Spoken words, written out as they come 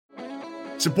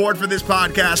Support for this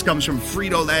podcast comes from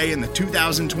Frito-Lay and the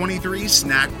 2023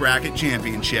 Snack Bracket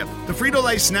Championship. The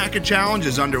Frito-Lay Snack-It Challenge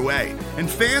is underway, and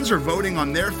fans are voting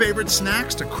on their favorite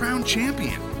snacks to crown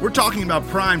champion. We're talking about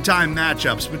prime-time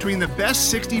matchups between the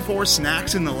best 64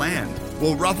 snacks in the land.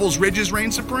 Will Ruffles Ridges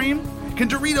reign supreme? Can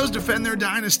Doritos defend their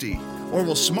dynasty? Or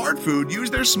will Smart Food use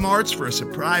their smarts for a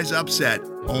surprise upset?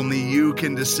 Only you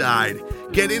can decide.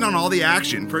 Get in on all the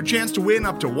action for a chance to win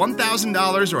up to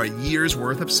 $1,000 or a year's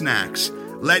worth of snacks.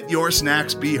 Let your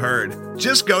snacks be heard.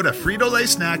 Just go to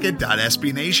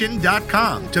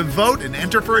fritolaysnacket.sbnation.com to vote and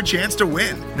enter for a chance to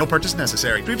win. No purchase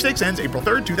necessary. Sweepstakes ends April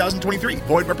 3rd, 2023.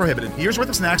 Void where prohibited. Year's worth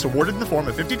of snacks awarded in the form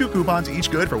of 52 coupons, each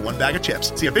good for one bag of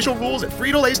chips. See official rules at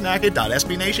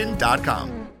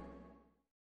fritolaysnacket.sbnation.com.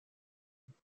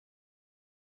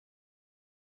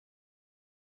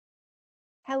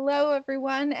 Hello,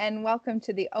 everyone, and welcome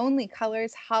to the Only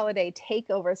Colors Holiday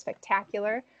Takeover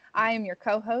Spectacular. I am your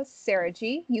co-host, Sarah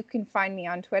G. You can find me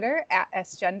on Twitter at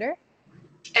 @sgender.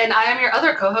 And I am your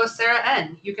other co-host, Sarah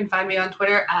N. You can find me on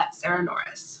Twitter at Sarah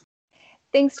Norris.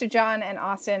 Thanks to John and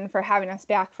Austin for having us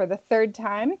back for the third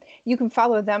time. You can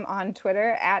follow them on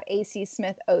Twitter at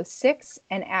ACSmith06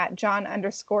 and at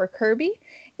John_Kirby.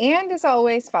 And as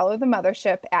always, follow the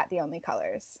mothership at The Only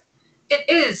Colors. It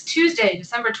is Tuesday,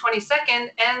 December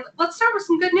 22nd, and let's start with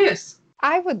some good news.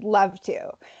 I would love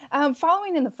to.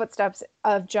 Following in the footsteps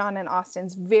of John and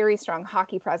Austin's very strong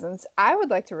hockey presence, I would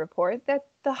like to report that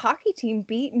the hockey team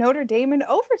beat Notre Dame in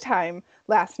overtime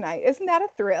last night. Isn't that a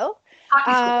thrill?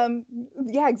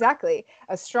 Yeah, exactly.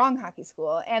 A strong hockey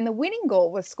school. And the winning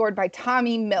goal was scored by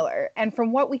Tommy Miller. And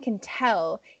from what we can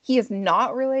tell, he is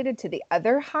not related to the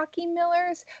other hockey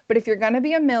Millers. But if you're going to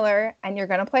be a Miller and you're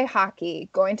going to play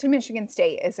hockey, going to Michigan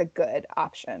State is a good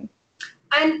option.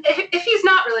 And if he's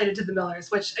not related to the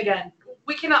Millers, which, again,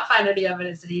 we cannot find any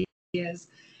evidence that he is,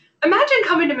 imagine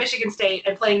coming to Michigan State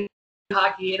and playing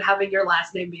hockey and having your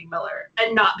last name being Miller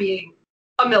and not being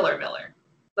a Miller.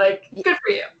 Like, good for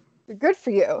you. Good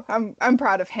for you. I'm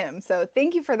proud of him. So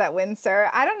thank you for that win, sir.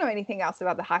 I don't know anything else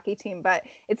about the hockey team, but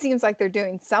it seems like they're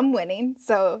doing some winning.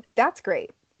 So that's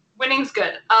great. Winning's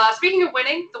good. Speaking of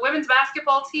winning, the women's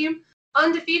basketball team,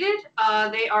 undefeated.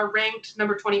 They are ranked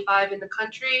number 25 in the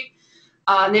country.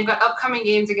 They've got upcoming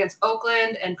games against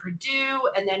Oakland and Purdue,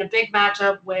 and then a big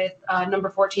matchup with number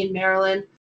 14 Maryland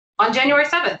on January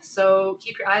 7th. So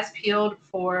keep your eyes peeled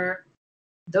for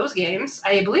those games.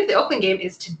 I believe the Oakland game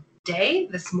is today,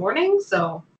 this morning,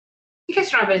 so in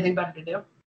case you don't have anything better to do.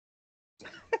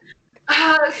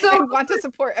 So I want to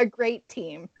support a great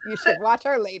team. You should watch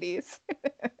our ladies.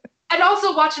 And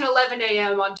also watch an 11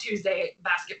 a.m. on Tuesday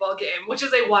basketball game, which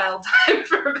is a wild time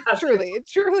for basketball.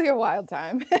 Truly a wild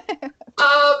time.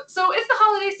 So it's the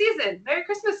holiday season. Merry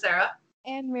Christmas, Sarah.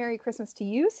 And Merry Christmas to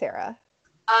you, Sarah.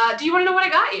 Do you want to know what I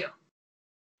got you?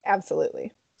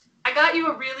 Absolutely. I got you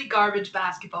a really garbage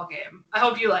basketball game. I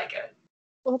hope you like it.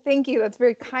 Well, thank you. That's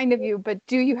very kind of you. But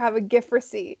do you have a gift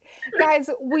receipt? Guys,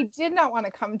 we did not want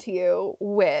to come to you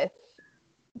with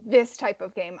this type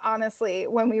of game. Honestly,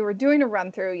 when we were doing a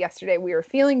run through yesterday, we were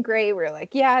feeling great. We were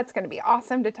like, yeah, it's going to be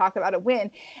awesome to talk about a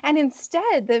win. And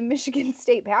instead, the Michigan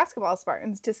State basketball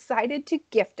Spartans decided to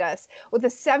gift us with a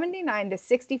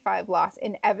 79-65 loss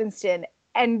in Evanston.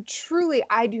 And truly,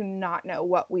 I do not know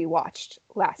what we watched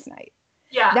last night.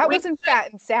 Yeah, that wasn't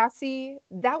fat and sassy.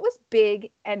 That was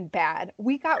big and bad.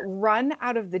 We got run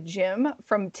out of the gym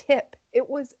from tip. It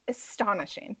was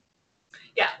astonishing.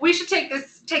 Yeah, we should take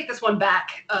this one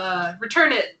back,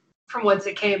 return it from whence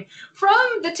it came.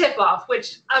 From the tip-off,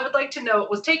 which I would like to note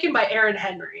was taken by Aaron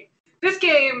Henry. This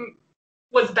game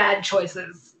was bad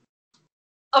choices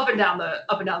up and down the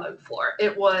floor.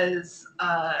 It was,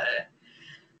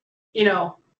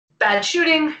 bad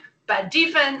shooting, bad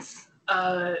defense,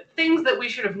 things that we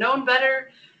should have known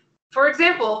better. For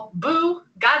example,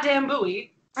 goddamn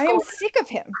Bowie. I am sick of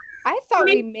him. I thought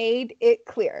we made it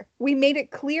clear. We made it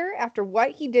clear after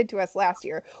what he did to us last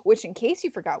year, which in case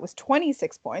you forgot was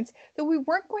 26 points, that we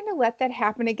weren't going to let that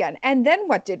happen again. And then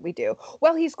what did we do?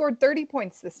 Well, he scored 30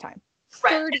 points this time.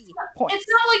 Right. 30 points. It's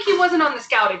not like he wasn't on the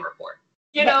scouting report.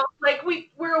 You know, like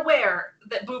we're aware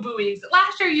that Boo exists.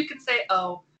 Last year you could say,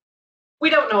 oh, we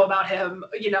don't know about him.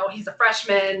 You know, he's a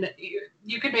freshman.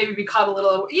 You could maybe be caught a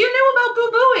little. You knew about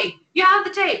Boo Buie. You have the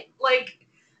tape. Like,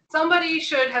 somebody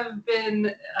should have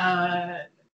been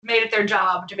made it their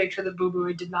job to make sure that Boo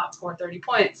Buie did not score 30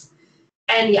 points.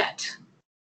 And yet.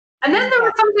 And then there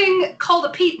was something called a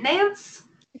Pete Nance.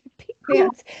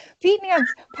 Pete Nance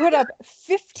put up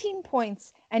 15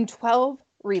 points and 12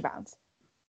 rebounds.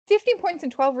 15 points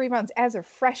and 12 rebounds as a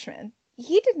freshman.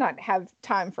 he did not have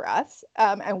time for us.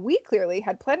 And we clearly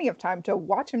had plenty of time to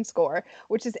watch him score,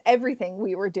 which is everything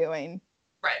we were doing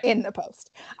Right. in the post.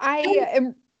 I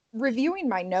am reviewing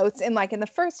my notes, and like in the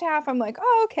first half, I'm like,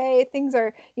 oh, okay, things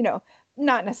are,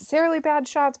 not necessarily bad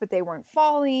shots, but they weren't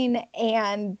falling.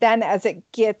 And then as it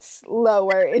gets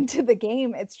lower into the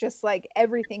game, it's just like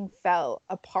everything fell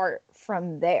apart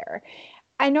from there.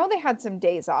 I know they had some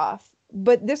days off,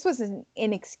 but this was an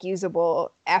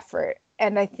inexcusable effort.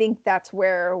 And I think that's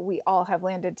where we all have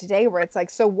landed today, where it's like,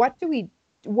 so what do we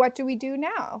do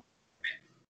now?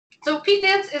 So Pete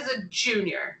Nance is a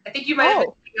junior. I think you might have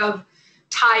been thinking of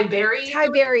Ty Berry. Ty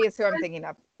Berry is who I'm thinking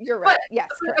of. You're right. But yes,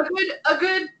 correct. A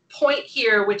good point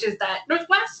here, which is that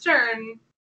Northwestern,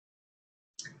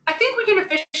 I think we can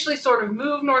officially sort of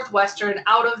move Northwestern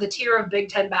out of the tier of Big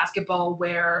Ten basketball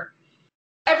where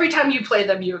every time you play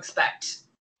them, you expect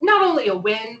not only a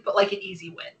win, but like an easy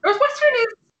win. Northwestern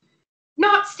is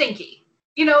not stinky.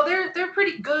 They're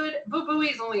pretty good. Boo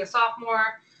Buie is only a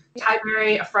sophomore. Ty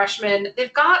Berry, a freshman.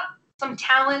 They've got some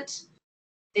talent.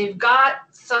 They've got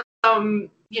some,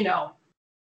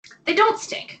 they don't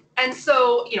stink. And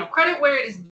so, credit where it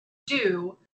is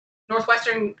due.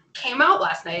 Northwestern came out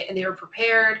last night and they were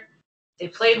prepared. They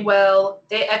played well.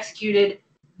 They executed.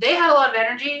 They had a lot of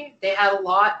energy. They had a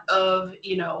lot of,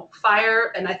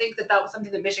 fire. And I think that was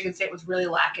something that Michigan State was really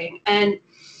lacking. And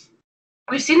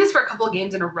we've seen this for a couple of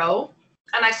games in a row.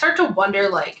 And I start to wonder,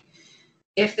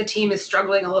 if the team is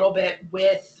struggling a little bit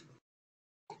with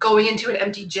going into an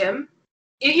empty gym.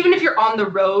 Even if you're on the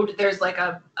road, there's like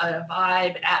a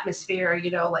vibe, atmosphere,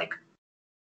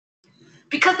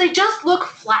 because they just look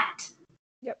flat.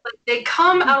 Yep. They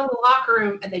come out of the locker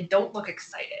room and they don't look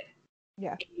excited.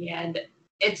 Yeah. And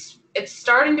it's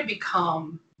starting to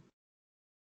become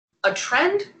a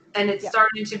trend, and it's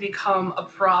starting to become a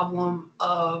problem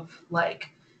of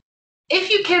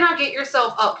if you cannot get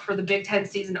yourself up for the Big Ten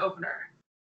season opener,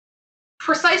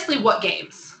 precisely what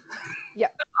games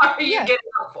are you getting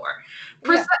up for?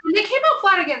 And they came out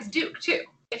flat against Duke too.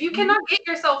 If you cannot get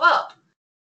yourself up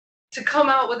to come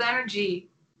out with energy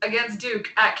against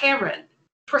Duke at Cameron,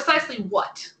 precisely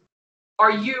what are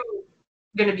you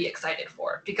going to be excited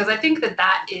for? Because I think that's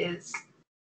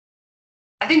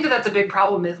a big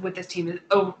problem is with this team.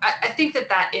 I think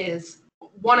that is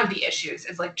one of the issues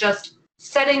is just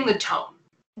setting the tone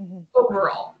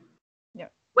overall. Yeah.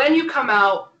 When you come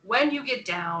out, when you get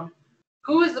down,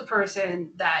 who is the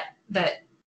person that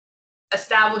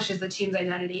establishes the team's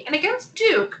identity? And against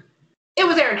Duke, it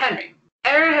was Aaron Henry.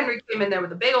 Aaron Henry came in there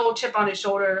with a big old chip on his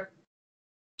shoulder,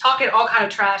 talking all kind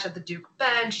of trash at the Duke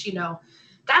bench.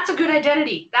 That's a good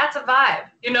identity. That's a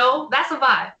vibe. That's a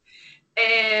vibe.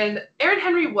 And Aaron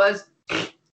Henry was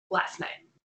last night.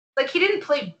 He didn't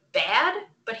play bad,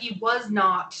 but he was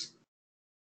not.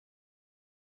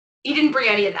 He didn't bring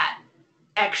any of that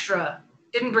extra.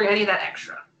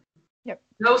 Yep.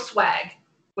 No swag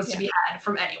was to be had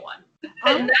from anyone.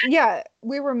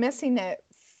 We were missing it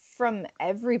from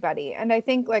everybody. And I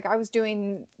think I was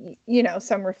doing,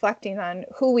 some reflecting on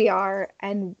who we are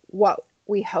and what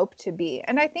we hope to be.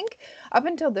 And I think up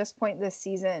until this point this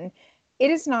season, it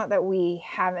is not that we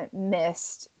haven't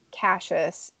missed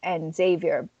Cassius and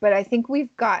Xavier, but I think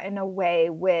we've gotten away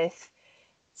with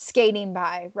skating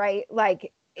by, right?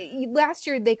 Last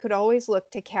year, they could always look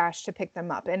to Cash to pick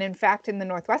them up. And in fact, in the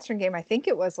Northwestern game, I think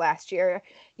it was last year,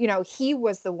 he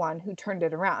was the one who turned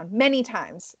it around many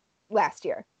times last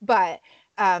year. But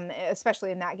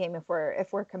especially in that game, if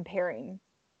we're comparing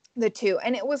the two.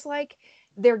 And it was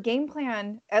their game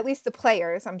plan, at least the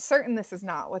players, I'm certain this is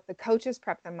not what the coaches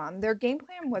prepped them on. Their game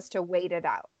plan was to wait it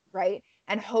out, right?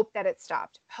 And hope that it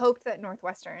stopped. Hoped that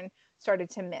Northwestern started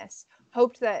to miss.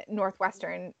 Hoped that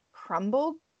Northwestern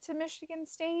crumbled to Michigan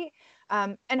State,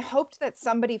 and hoped that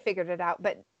somebody figured it out,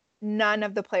 but none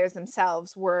of the players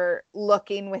themselves were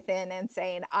looking within and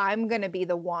saying, I'm going to be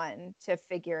the one to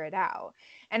figure it out.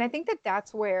 And I think that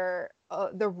that's where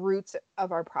the roots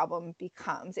of our problem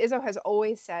becomes. Izzo has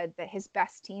always said that his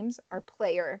best teams are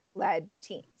player-led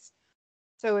teams.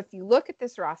 So if you look at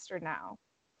this roster now,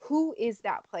 who is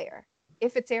that player?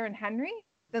 If it's Aaron Henry,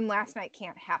 then last night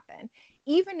can't happen.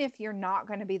 Even if you're not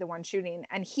going to be the one shooting,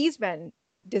 and he's been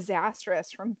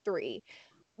disastrous from three,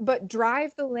 but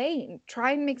drive the lane,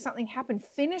 try and make something happen,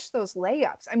 finish those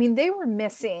layups. I mean, they were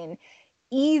missing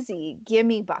easy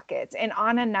gimme buckets. And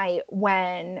on a night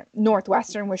when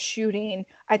Northwestern was shooting,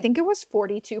 I think it was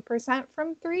 42%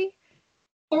 from three.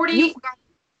 40.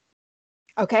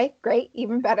 Okay, great.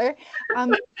 Even better.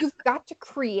 You've got to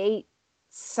create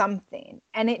something.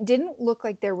 And it didn't look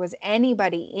like there was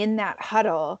anybody in that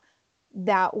huddle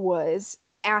that was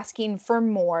asking for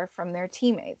more from their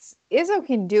teammates. Izzo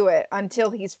can do it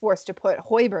until he's forced to put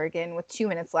Hoiberg in with 2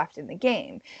 minutes left in the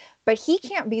game. But he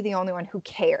can't be the only one who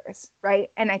cares,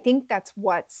 right? And I think that's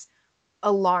what's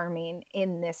alarming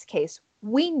in this case.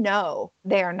 We know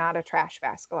they are not a trash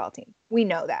basketball team. We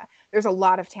know that. There's a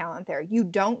lot of talent there. You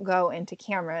don't go into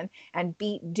Cameron and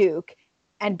beat Duke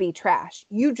and be trash.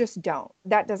 You just don't.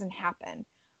 That doesn't happen.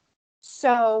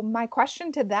 So my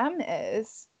question to them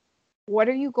is, what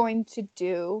are you going to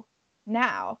do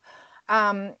now?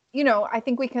 I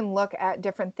think we can look at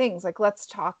different things. Like, let's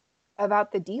talk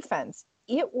about the defense.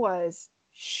 It was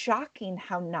shocking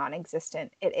how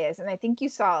non-existent it is. And I think you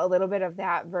saw a little bit of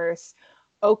that versus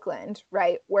Oakland,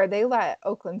 right? Where they let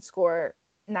Oakland score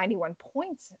 91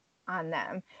 points on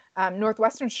them.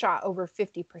 Northwestern shot over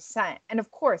 50%. And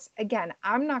of course, again,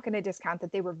 I'm not going to discount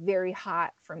that they were very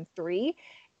hot from three.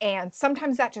 And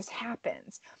sometimes that just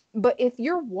happens. But if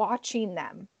you're watching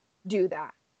them do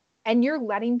that and you're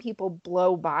letting people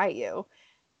blow by you,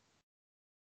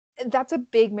 that's a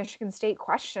big Michigan State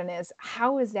question, is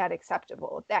how is that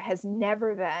acceptable? That has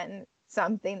never been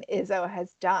something Izzo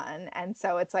has done. And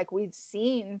so it's like we've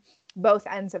seen both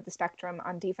ends of the spectrum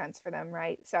on defense for them,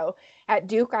 right? So at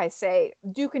Duke, I say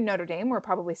Duke and Notre Dame were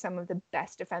probably some of the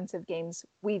best defensive games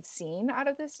we've seen out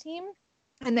of this team.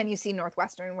 And then you see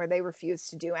Northwestern where they refuse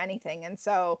to do anything. And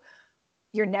so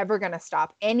you're never going to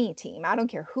stop any team. I don't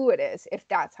care who it is, if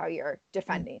that's how you're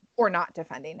defending or not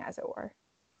defending, as it were.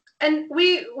 And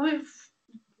we've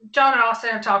John and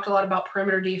Austin have talked a lot about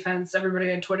perimeter defense.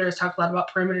 Everybody on Twitter has talked a lot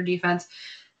about perimeter defense.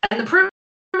 And the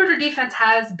perimeter defense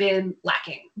has been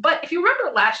lacking. But if you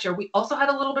remember last year, we also had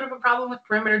a little bit of a problem with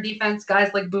perimeter defense.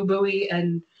 Guys like Boo Buie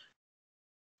and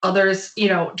others,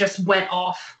 just went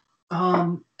off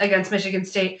against Michigan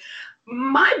State.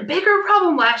 My bigger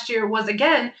problem last year was,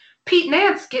 again, Pete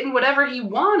Nance getting whatever he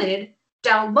wanted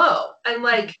down low. And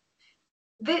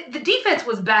the defense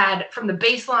was bad from the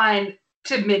baseline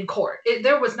to midcourt.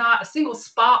 There was not a single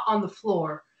spot on the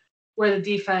floor where the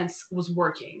defense was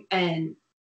working. And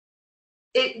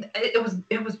it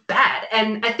was bad.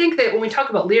 And I think that when we talk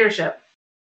about leadership,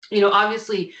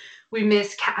 obviously we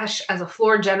miss Cash as a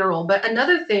floor general. But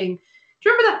another thing, do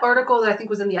you remember that article that I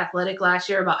think was in The Athletic last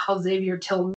year about how Xavier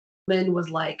Tillman was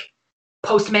like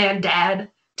postman dad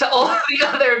to all of the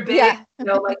other big,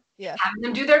 having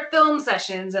them do their film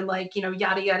sessions and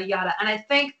yada, yada, yada. And I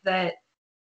think that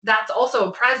that's also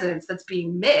a presence that's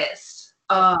being missed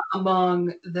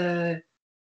among the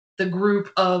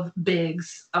group of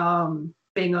bigs,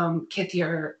 Bingham,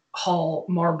 Kithier, Hall,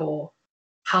 Marble,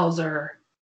 Hauser,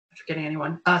 I'm forgetting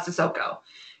anyone, Sissoko.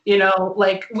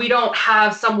 We don't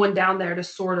have someone down there to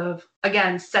sort of,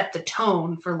 again, set the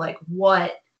tone for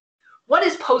what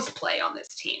is post play on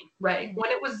this team, right?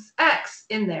 When it was X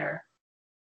in there,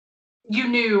 you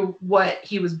knew what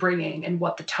he was bringing and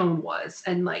what the tone was.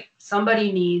 And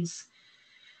somebody needs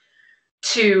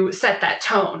to set that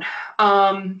tone.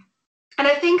 And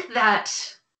I think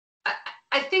that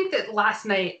last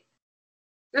night,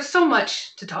 there's so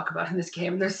much to talk about in this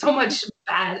game. There's so much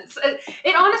bad.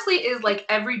 It honestly is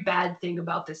every bad thing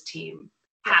about this team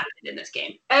happened in this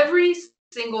game. Every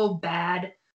single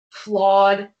bad,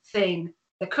 flawed thing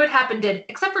that could happen did,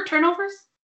 except for turnovers.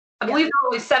 I believe there were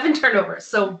only 7 turnovers.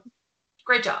 So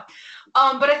great job.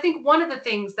 But I think one of the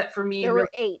things that for me... There were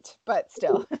 8, but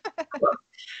still.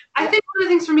 I think one of the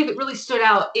things for me that really stood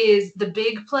out is the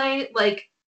big play.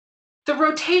 The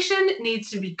rotation needs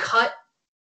to be cut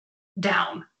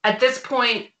down. At this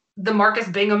point, the Marcus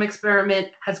Bingham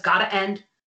experiment has got to end,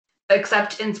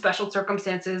 except in special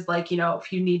circumstances,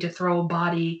 if you need to throw a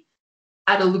body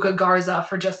at a Luka Garza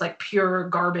for just pure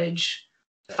garbage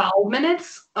foul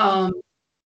minutes. And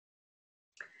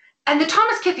the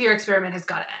Thomas Kithier experiment has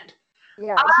got to end.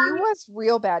 Yeah, he was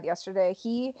real bad yesterday.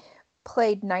 He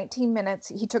played 19 minutes.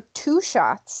 He took 2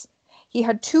 shots. He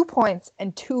had 2 points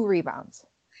and 2 rebounds.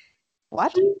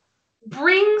 What? He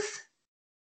brings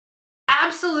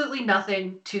absolutely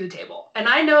nothing to the table. And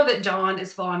I know that John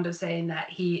is fond of saying that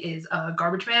he is a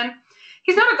garbage man.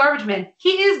 He's not a garbage man. He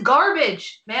is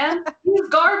garbage, man. He is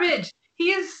garbage.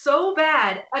 He is so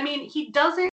bad. I mean,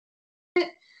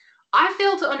 I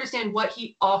fail to understand what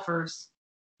he offers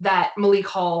that Malik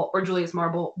Hall or Julius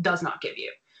Marble does not give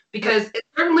you. Because it's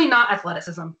certainly not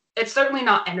athleticism. It's certainly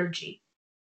not energy.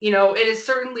 It is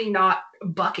certainly not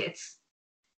buckets.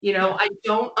 I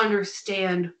don't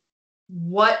understand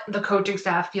what the coaching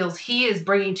staff feels he is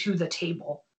bringing to the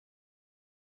table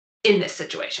in this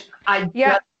situation. I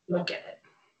just don't get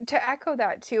it. To echo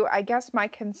that too, I guess my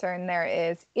concern there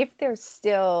is if they're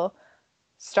still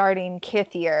starting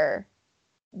Kithier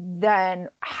then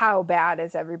how bad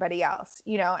is everybody else?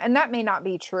 And that may not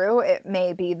be true. It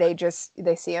may be they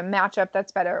see a matchup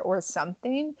that's better or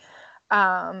something.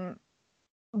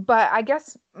 But I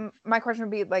guess my question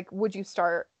would be like, would you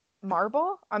start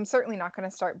Marble? I'm certainly not going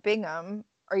to start Bingham.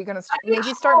 Are you going to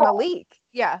maybe start Malik?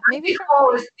 Yeah, maybe start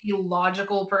Hall Malik. is the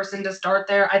logical person to start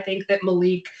there. I think that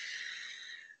Malik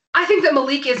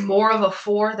is more of a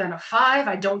 4 than a 5.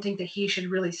 I don't think that he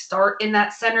should really start in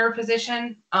that center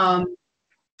position. And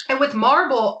with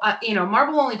Marble,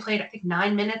 Marble only played, I think,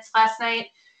 9 minutes last night.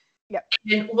 Yep.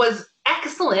 And was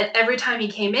excellent every time he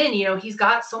came in. He's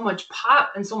got so much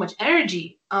pop and so much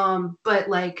energy. But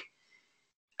like,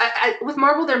 with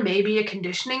Marble, there may be a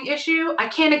conditioning issue. I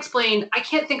can't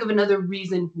think of another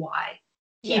reason why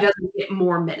he doesn't get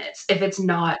more minutes if it's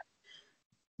not.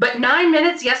 But 9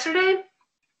 minutes yesterday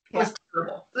was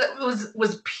terrible. It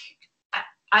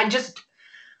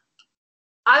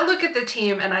I look at the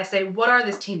team and I say, what are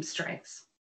this team's strengths?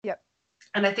 Yep.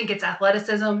 And I think it's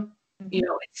athleticism,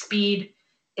 it's speed,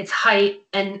 it's height.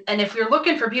 And if you're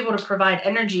looking for people to provide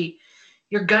energy,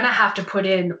 you're going to have to put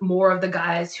in more of the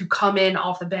guys who come in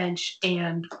off the bench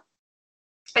and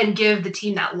give the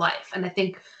team that life. And I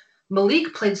think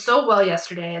Malik played so well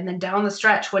yesterday. And then down the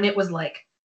stretch when it was like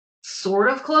sort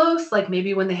of close, like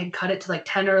maybe when they had cut it to like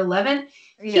 10 or 11,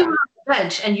 he was on the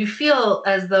bench and you feel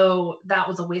as though that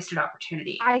was a wasted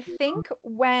opportunity. I think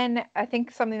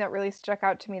something that really stuck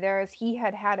out to me there is he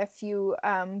had a few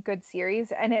good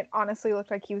series, and it honestly looked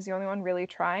like he was the only one really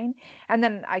trying. And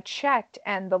then I checked,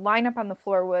 and the lineup on the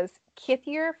floor was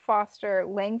Kithier, Foster,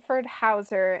 Langford,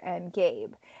 Hauser, and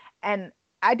Gabe. And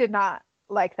I did not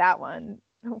like that one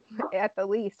at the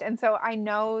least. And so I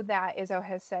know that Izzo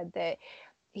has said that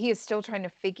he is still trying to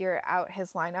figure out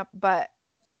his lineup, but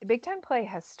the Big Ten play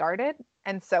has started,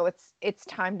 and so it's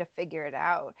time to figure it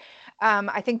out.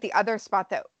 I think the other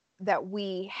spot that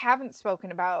we haven't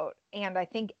spoken about, and I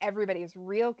think everybody is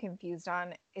real confused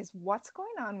on, is what's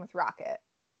going on with Rocket.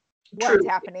 What's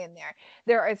happening there?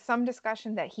 There is some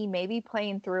discussion that he may be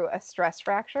playing through a stress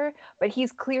fracture, but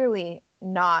he's clearly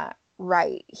not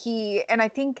right. And I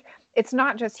think it's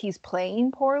not just he's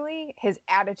playing poorly, his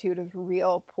attitude is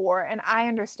real poor. And I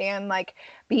understand like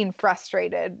being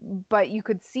frustrated, but you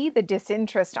could see the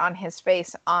disinterest on his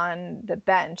face on the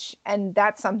bench. And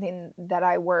that's something that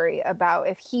I worry about.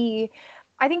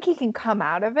 I think he can come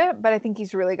out of it, but I think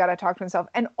he's really got to talk to himself.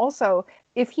 And also,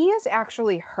 if he is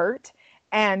actually hurt,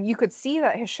 and you could see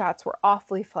that his shots were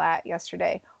awfully flat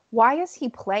yesterday, why is he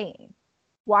playing?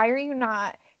 Why are you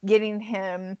not getting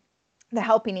him the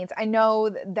help he needs? I know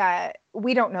that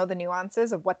we don't know the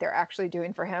nuances of what they're actually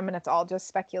doing for him, and it's all just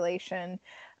speculation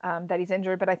that he's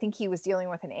injured, but I think he was dealing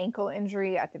with an ankle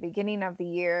injury at the beginning of the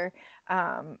year.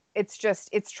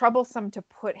 It's troublesome to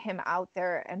put him out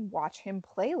there and watch him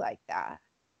play like that.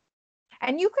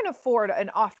 And you can afford an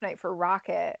off night for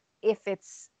Rocket if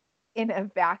it's in a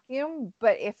vacuum,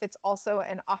 but if it's also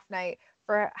an off night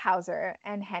for Hauser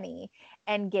and Henny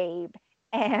and Gabe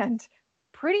and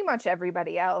pretty much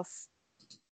everybody else,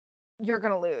 you're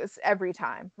going to lose every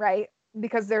time, right?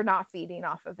 Because they're not feeding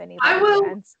off of anybody. I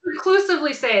will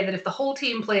conclusively say that if the whole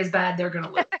team plays bad, they're going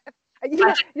to lose.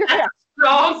 Yeah, you're right.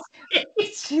 Strong.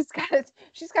 She's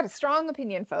got a strong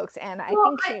opinion, folks, and I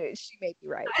think she may be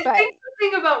right. I think the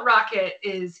thing about Rocket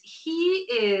is he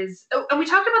is, and we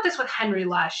talked about this with Henry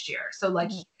last year. So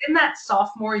like in that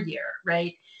sophomore year,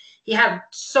 right? He had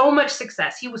so much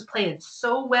success. He was playing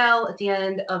so well at the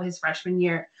end of his freshman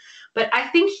year. But I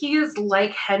think he is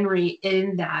like Henry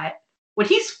in that when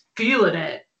he's feeling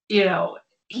it,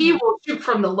 he will shoot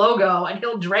from the logo and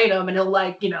he'll drain them and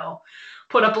he'll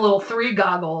put up a little 3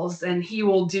 goggles and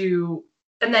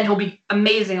and then he'll be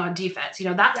amazing on defense.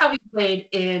 That's how he played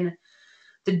in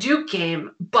the Duke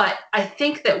game. But I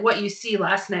think that what you see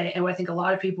last night, and what I think a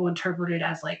lot of people interpreted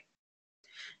as like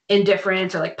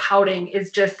indifference or like pouting,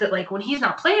 is just that like when he's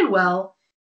not playing well,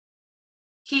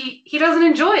 he doesn't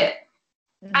enjoy it.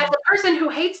 As a person who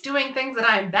hates doing things that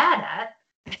I'm bad at,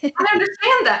 I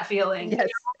understand that feeling. Yes,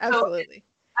 absolutely.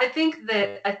 So I think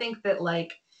that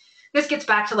like this gets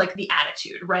back to like the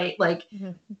attitude, right? Like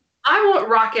I want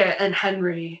Rocket and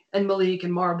Henry and Malik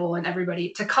and Marble and everybody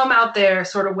to come out there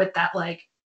sort of with that, like,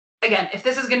 again, if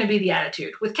this is going to be the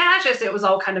attitude. With Cassius, it was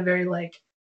all kind of very like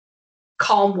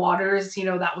calm waters,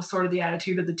 that was sort of the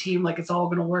attitude of the team, like it's all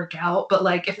going to work out. But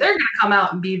like if they're going to come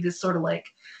out and be this sort of like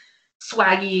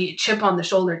swaggy chip on the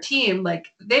shoulder team, like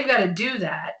they've got to do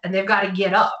that and they've got to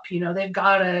get up, they've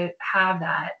got to have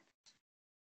that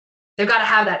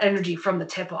energy from the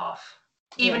tip off,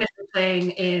 even if they're playing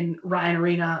in Ryan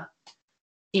Arena,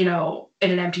 in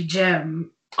an empty gym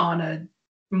on a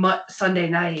Sunday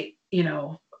night,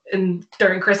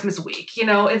 during Christmas week.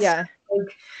 It's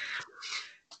like,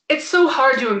 it's so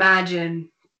hard to imagine.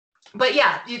 But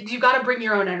yeah, you got to bring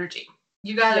your own energy.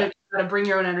 You got to bring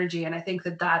your own energy, and I think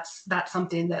that's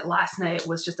something that last night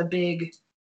was just a big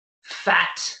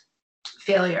fat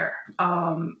failure.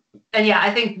 And yeah,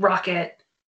 I think Rocket.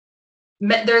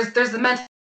 There's the mental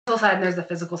side and there's the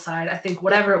physical side. I think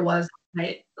whatever it was,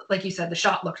 like you said, the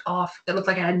shot looked off. It looked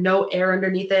like it had no air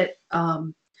underneath it.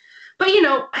 But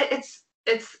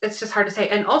it's just hard to say.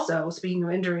 And also, speaking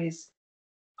of injuries,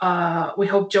 we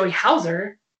hope Joey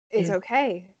Hauser is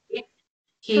okay.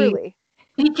 Truly.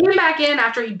 He came back in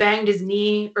after he banged his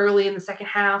knee early in the second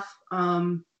half.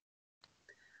 I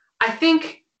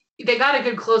think they got a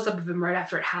good close-up of him right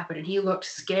after it happened, and he looked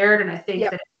scared, and I think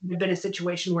that it would have been a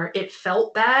situation where it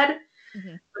felt bad.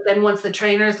 Mm-hmm. But then once the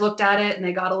trainers looked at it and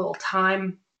they got a little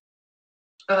time,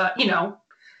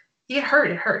 it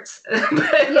hurt. It hurts.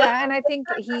 Yeah, and I think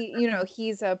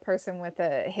he's a person with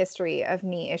a history of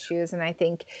knee issues, and I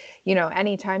think,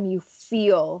 anytime you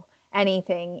feel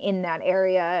anything in that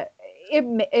area,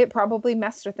 it probably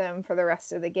messed with him for the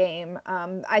rest of the game.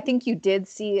 I think you did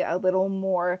see a little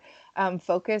more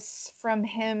focus from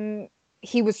him.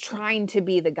 He was trying to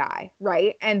be the guy,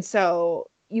 right? And so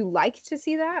you like to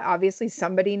see that. Obviously,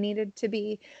 somebody needed to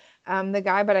be the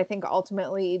guy, but I think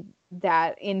ultimately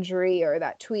that injury or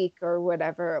that tweak or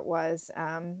whatever it was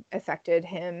affected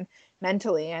him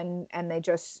mentally, and they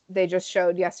just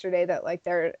showed yesterday that like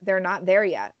they're not there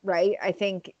yet, right? I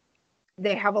think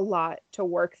they have a lot to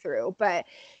work through, but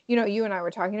you and I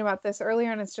were talking about this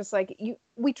earlier, and it's just like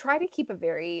we try to keep a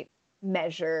very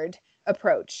measured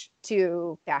approach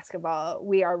to basketball.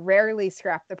 We are rarely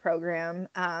scrap the program.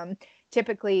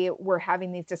 Typically we're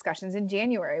having these discussions in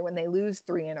January when they lose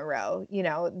 3 in a row.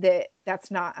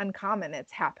 That's not uncommon.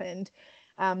 It's happened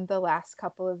the last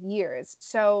couple of years.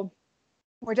 So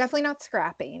we're definitely not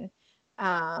scrapping.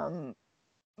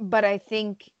 But I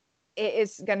think it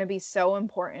is going to be so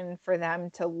important for them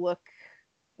to look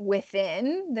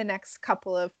within the next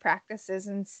couple of practices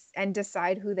and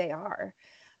decide who they are.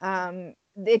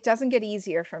 It doesn't get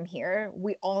easier from here.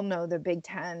 We all know the Big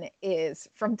Ten is,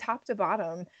 from top to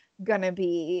bottom, going to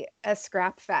be a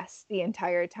scrap fest the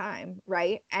entire time,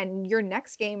 right? And your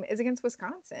next game is against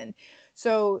Wisconsin.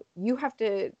 So you have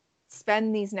to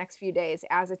spend these next few days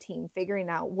as a team figuring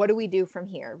out, what do we do from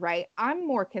here, right? I'm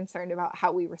more concerned about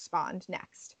how we respond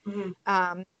next.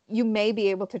 Mm-hmm. You may be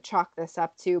able to chalk this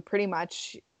up to pretty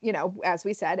much, as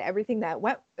we said, everything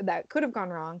that could have gone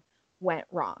wrong went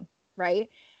wrong, right?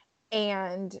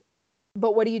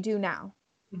 But what do you do now?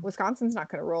 Mm-hmm. Wisconsin's not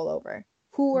going to roll over.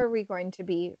 Who are we going to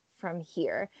be from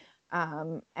here?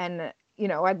 And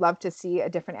I'd love to see a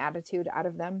different attitude out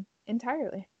of them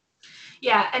entirely.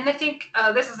 Yeah, and I think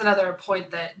this is another point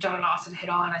that John and Austin hit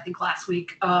on, I think, last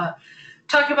week,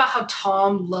 talking about how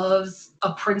Tom loves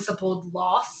a principled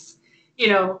loss.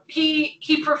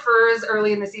 He prefers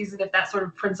early in the season if that sort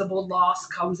of principled loss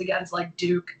comes against like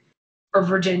Duke or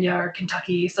Virginia or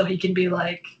Kentucky, so he can be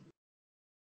like,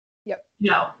 yep,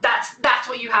 that's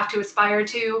what you have to aspire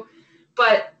to.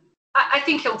 But I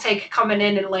think he'll take coming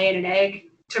in and laying an egg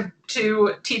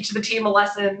to teach the team a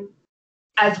lesson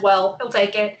as well. He'll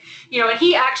take it. And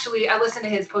he actually, I listened to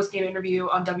his post-game interview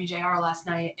on WJR last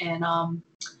night, and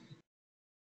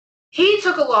he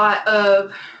took a lot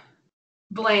of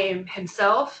blame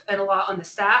himself and a lot on the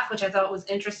staff, which I thought was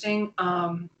interesting.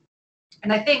 And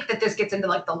I think that this gets into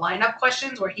like the lineup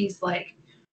questions where he's like,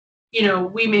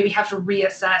 we maybe have to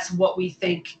reassess what we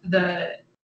think the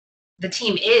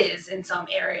team is in some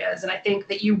areas. And I think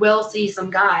that you will see some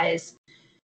guys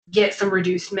get some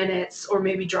reduced minutes or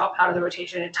maybe drop out of the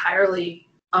rotation entirely.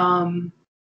 Who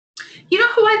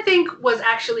I think was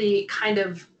actually kind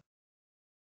of,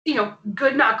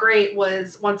 good, not great,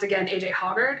 was once again AJ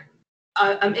Hoggard.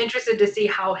 I'm interested to see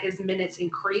how his minutes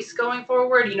increase going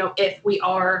forward. If we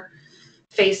are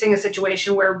facing a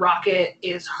situation where Rocket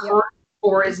is hurt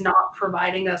or is not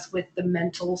providing us with the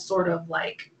mental sort of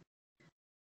like,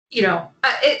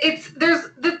 there's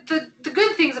the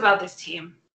good things about this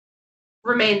team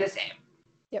remain the same.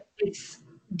 Yep. It's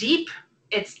deep,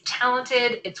 it's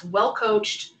talented, it's well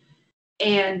coached,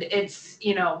 and it's,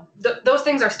 those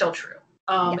things are still true.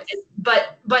 Yes.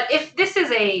 But if this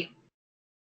is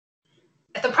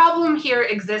if the problem here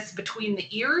exists between the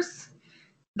ears,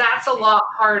 that's a lot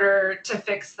harder to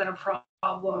fix than a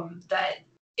problem that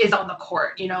is on the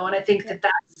court, and I think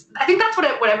that's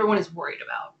what everyone is worried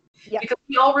about. Yep. Because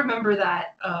we all remember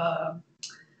that,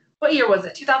 what year was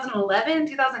it? 2011,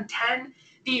 2010?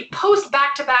 The post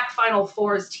back-to-back Final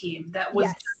Fours team that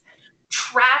was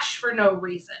trash for no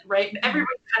reason, right? Mm-hmm.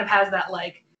 Everybody kind of has that,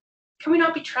 like, can we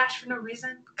not be trash for no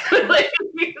reason? like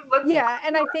Yeah,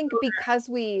 and I think because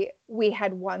we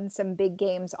had won some big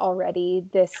games already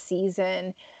this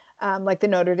season, like the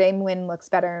Notre Dame win looks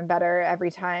better and better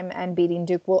every time, and beating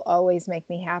Duke will always make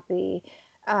me happy.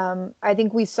 I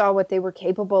think we saw what they were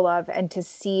capable of, and to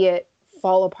see it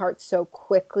fall apart so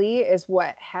quickly is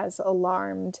what has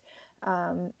alarmed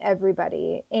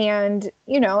everybody. And,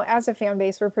 you know, as a fan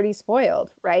base, we're pretty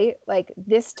spoiled, right? Like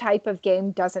this type of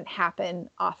game doesn't happen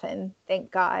often,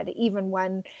 thank God, even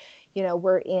when, you know,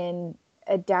 we're in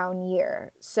a down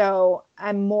year. So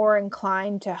I'm more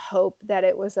inclined to hope that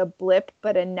it was a blip,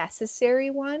 but a necessary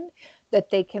one that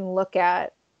they can look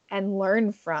at and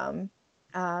learn from,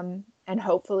 and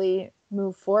hopefully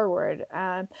move forward.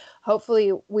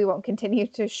 Hopefully we won't continue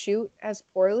to shoot as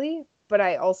poorly, but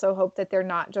I also hope that they're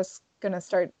not just going to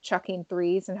start chucking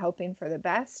threes and hoping for the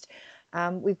best.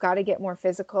 We've got to get more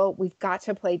physical. We've got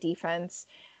to play defense.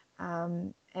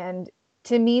 And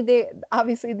to me,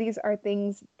 obviously these are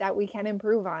things that we can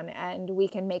improve on and we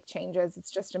can make changes.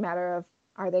 It's just a matter of,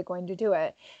 are they going to do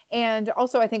it? And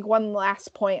also, I think one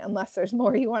last point, unless there's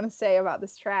more you want to say about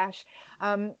this trash,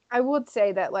 I would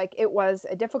say that like it was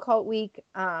a difficult week.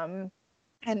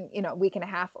 And, you know, week and a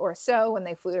half or so when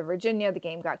they flew to Virginia, the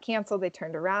game got canceled. They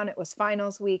turned around. It was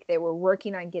finals week. They were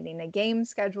working on getting a game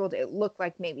scheduled. It looked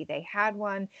like maybe they had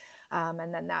one.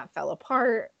 And then that fell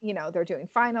apart. You know, they're doing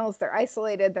finals. They're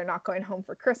isolated. They're not going home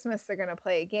for Christmas. They're going to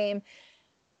play a game.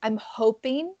 I'm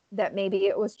hoping that maybe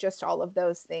it was just all of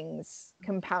those things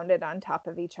compounded on top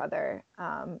of each other.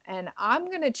 And I'm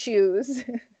going to choose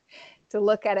to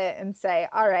look at it and say,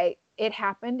 all right, it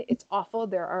happened. It's awful.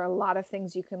 There are a lot of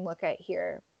things you can look at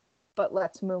here, but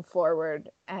let's move forward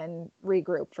and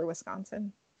regroup for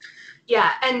Wisconsin.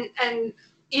 Yeah. And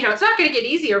you know, it's not going to get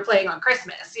easier playing on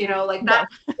Christmas, you know, like that.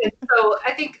 No. So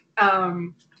I think,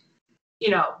 you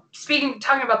know,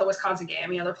 talking about the Wisconsin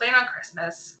game, you know, they're playing on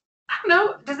Christmas. I don't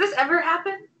know. Does this ever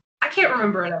happen? I can't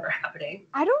remember it ever happening.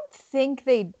 I don't think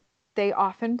they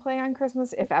often play on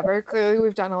Christmas, if ever. Clearly,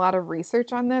 we've done a lot of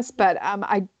research on this, but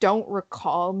I don't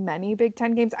recall many Big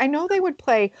Ten games. I know they would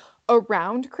play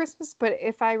around Christmas, but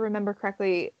if I remember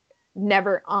correctly,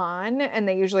 never on. And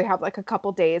they usually have like a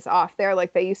couple days off there.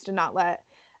 Like they used to not let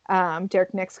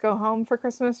Derek Nix go home for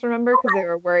Christmas, remember? Because they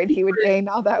were worried he would gain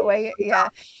all that weight. Yeah.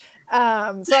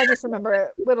 So I just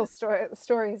remember little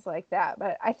stories like that.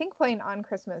 But I think playing on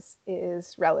Christmas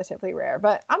is relatively rare.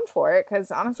 But I'm for it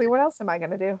because honestly, what else am I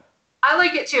going to do? I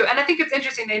like it too. And I think it's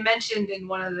interesting. They mentioned in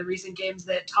one of the recent games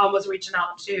that Tom was reaching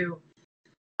out to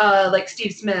like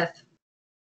Steve Smith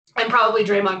and probably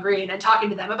Draymond Green and talking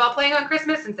to them about playing on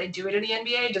Christmas since they do it in the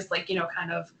NBA, just like, you know,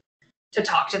 kind of to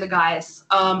talk to the guys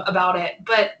about it.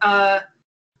 But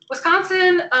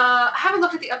Wisconsin, I haven't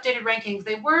looked at the updated rankings.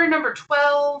 They were number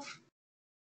 12.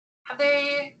 Have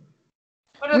they?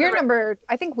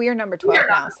 I think we're number 12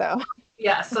 now. So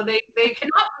yeah, so they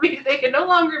cannot be. They can no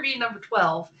longer be number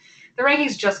 12. The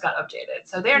rankings just got updated,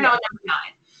 so they are now number 9.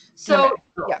 So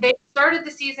they started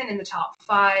the season in the top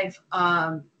 5.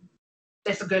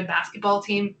 It's a good basketball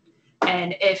team,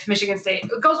 and if Michigan State,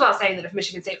 it goes without saying that if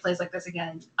Michigan State plays like this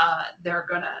again, they're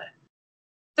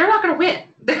not gonna win.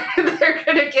 They're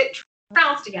gonna get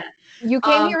trounced again. You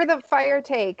came here the fire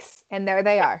takes, and there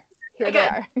they are. Here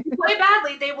again, they are. If you play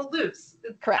badly, they will lose.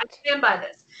 Correct. I stand by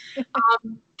this.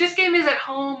 This game is at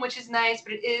home, which is nice,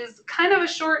 but it is kind of a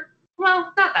short,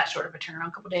 well, not that short of a turnaround,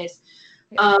 a couple days.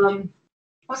 Yeah.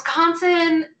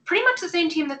 Wisconsin, pretty much the same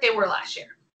team that they were last year.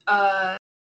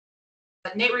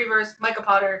 Nate Reavers, Micah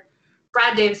Potter,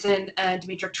 Brad Davison, and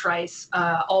Demetric Trice,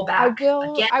 all back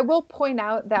again. I will point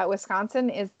out that Wisconsin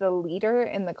is the leader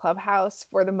in the clubhouse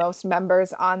for the most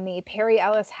members on the Perry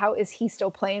Ellis How Is He Still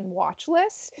Playing watch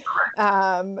list.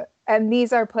 And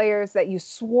these are players that you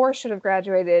swore should have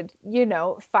graduated,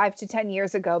 5 to 10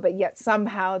 years ago, but yet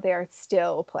somehow they're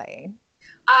still playing.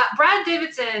 Brad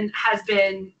Davidson has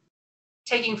been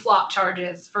taking flop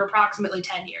charges for approximately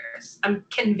 10 years. I'm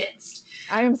convinced.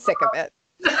 I am sick of it.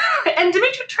 And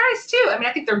Demetric Trice, too. I mean,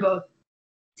 I think they're both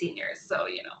seniors, so,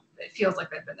 it feels like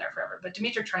they've been there forever. But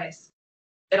Demetric Trice,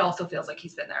 it also feels like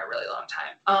he's been there a really long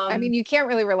time. I mean, you can't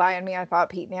really rely on me. I thought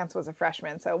Pete Nance was a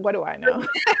freshman, so what do I know?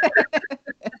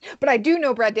 But I do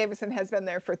know Brad Davison has been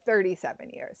there for 37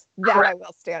 years. That Correct. I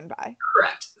will stand by.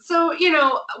 Correct. So,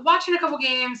 watching a couple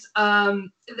games,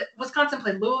 Wisconsin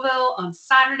played Louisville on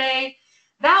Saturday.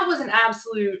 That was an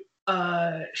absolute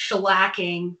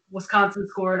shellacking. Wisconsin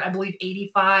scored, I believe,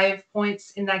 85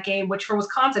 points in that game, which for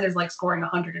Wisconsin is like scoring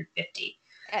 150.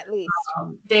 At least.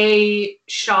 They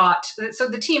shot, so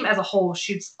the team as a whole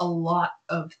shoots a lot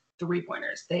of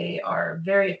three-pointers. They are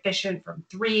very efficient from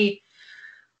 3.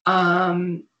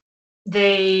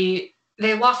 They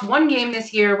They lost one game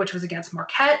this year, which was against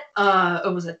Marquette.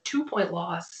 It was a 2-point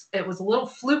loss. It was a little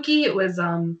fluky. It was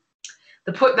the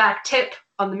putback tip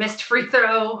on the missed free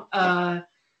throw.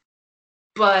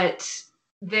 But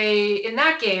in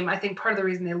that game, I think part of the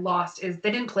reason they lost is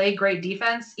they didn't play great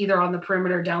defense, either on the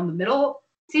perimeter or down the middle.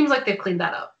 Seems like they've cleaned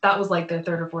that up. That was like their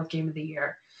third or fourth game of the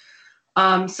year.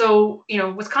 So,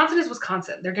 Wisconsin is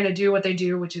Wisconsin. They're going to do what they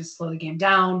do, which is slow the game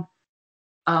down.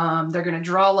 They're going to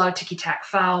draw a lot of ticky-tack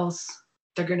fouls.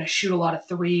 They're going to shoot a lot of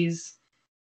threes.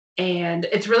 And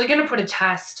it's really going to put a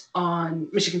test on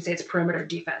Michigan State's perimeter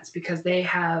defense because they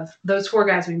have those four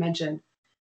guys we mentioned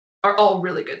are all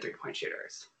really good three-point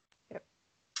shooters. Yep.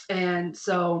 And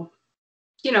so,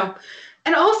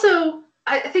 and also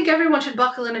I think everyone should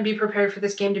buckle in and be prepared for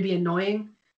this game to be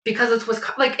annoying because it's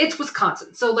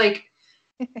Wisconsin. So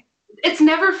it's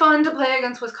never fun to play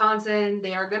against Wisconsin.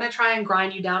 They are going to try and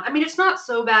grind you down. I mean, it's not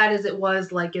so bad as it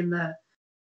was like in the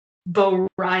Bo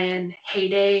Ryan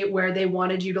heyday where they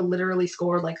wanted you to literally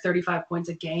score like 35 points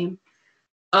a game.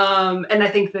 And I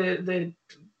think the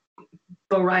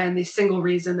Bo Ryan, the single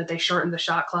reason that they shortened the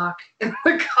shot clock in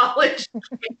the college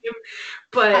game.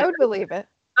 But I would believe it.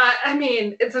 I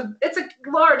mean, it's a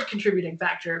large contributing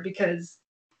factor because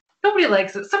nobody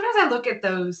likes it. Sometimes I look at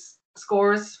those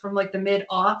scores from like the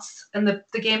mid-aughts and the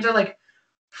games are like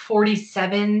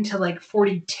 47 to like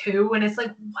 42 and it's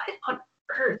like, what on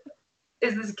earth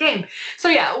is this game? So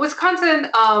yeah, Wisconsin,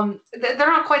 they're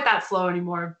not quite that slow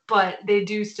anymore, but they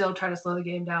do still try to slow the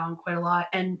game down quite a lot.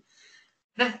 And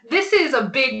this is a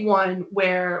big one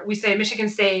where we say Michigan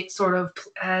State sort of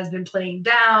has been playing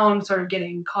down, sort of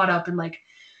getting caught up in like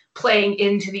playing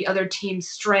into the other team's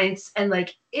strengths. And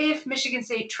like, if Michigan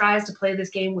State tries to play this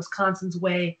game Wisconsin's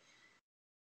way,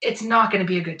 it's not going to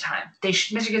be a good time.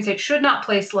 Michigan State should not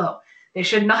play slow. They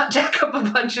should not jack up a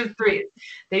bunch of threes.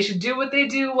 They should do what they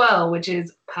do well, which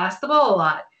is pass the ball a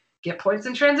lot, get points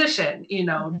in transition, do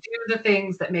the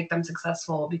things that make them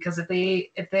successful. Because if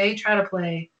they try to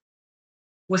play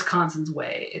Wisconsin's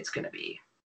way, it's going to be,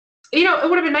 it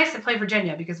would have been nice to play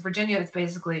Virginia because Virginia is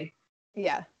basically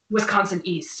Wisconsin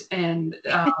East. And,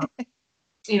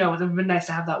 it would have been nice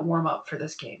to have that warm up for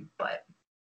this game, but.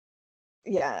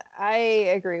 Yeah, I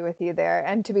agree with you there.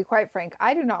 And to be quite frank,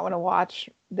 I do not want to watch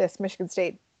this Michigan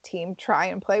State team try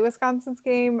and play Wisconsin's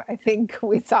game. I think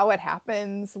we saw what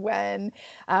happens when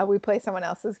we play someone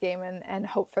else's game and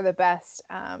hope for the best.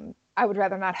 I would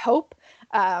rather not hope.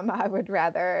 I would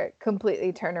rather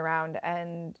completely turn around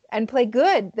and play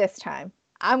good this time.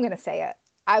 I'm going to say it.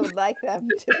 I would like them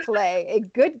to play a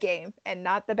good game and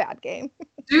not the bad game.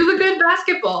 Do the good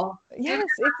basketball. Yes,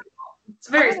 it's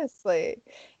very honestly,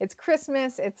 it's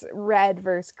Christmas. It's red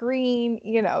versus green.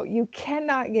 You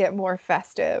cannot get more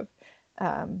festive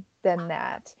than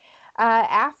that.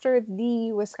 After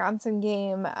the Wisconsin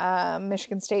game,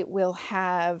 Michigan State will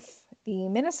have the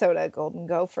Minnesota Golden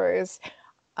Gophers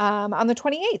on the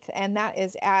 28th, and that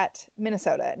is at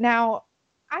Minnesota. Now,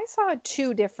 I saw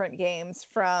two different games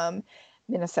from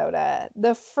Minnesota.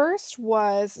 The first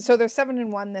was, so they're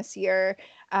 7-1 this year.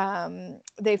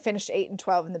 They finished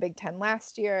 8-12 in the Big Ten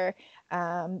last year.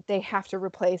 They have to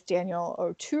replace Daniel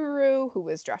Oturu, who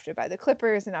was drafted by the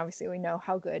Clippers, and obviously we know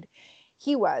how good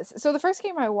he was. So the first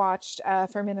game I watched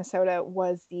for Minnesota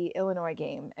was the Illinois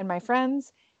game. And my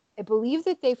friends, I believe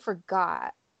that they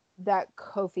forgot that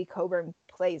Kofi Cockburn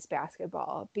plays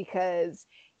basketball because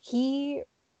he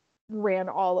ran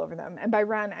all over them. And by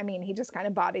run, I mean he just kind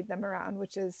of bodied them around,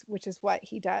 which is what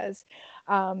he does.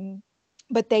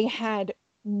 But they had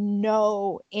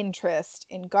no interest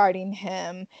in guarding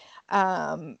him.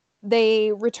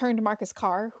 They returned Marcus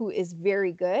Carr, who is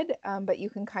very good, but you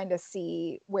can kind of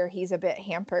see where he's a bit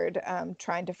hampered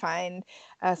trying to find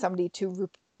somebody to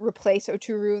replace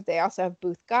Oturu. They also have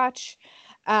Booth Gotch,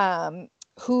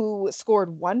 who scored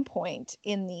 1 point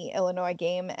in the Illinois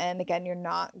game. And again, you're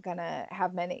not gonna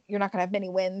have many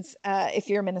wins if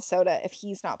you're Minnesota if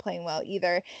he's not playing well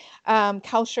either.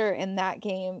 Kelscher in that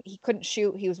game, he couldn't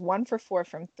shoot. He was 1 for 4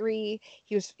 from 3.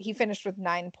 He finished with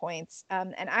 9 points.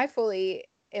 And I fully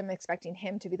am expecting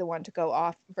him to be the one to go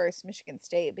off versus Michigan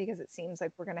State because it seems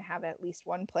like we're gonna have at least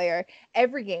one player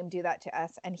every game do that to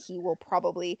us, and he will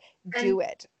probably do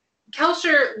it.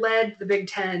 Kelscher led the Big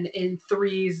Ten in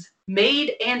threes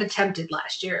made and attempted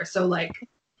last year. So,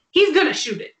 he's going to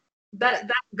shoot it. That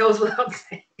goes without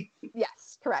saying.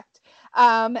 Yes, correct.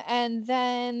 And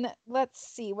then let's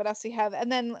see what else we have. And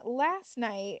then last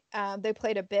night, they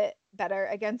played a bit better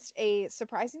against a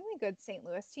surprisingly good St.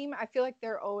 Louis team. I feel like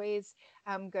they're always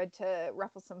good to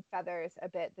ruffle some feathers a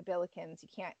bit. The Billikens, you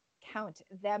can't count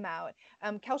them out.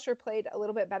 Kelscher played a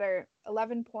little bit better,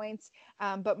 11 points,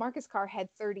 but Marcus Carr had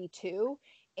 32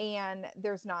 and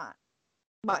there's not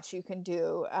much you can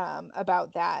do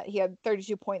about that. He had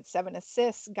 32 points, 7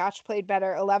 assists. Gotch played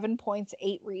better, 11 points,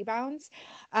 8 rebounds.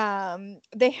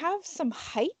 They have some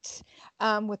height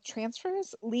with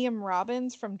transfers. Liam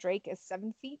Robbins from Drake is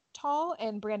 7 feet tall,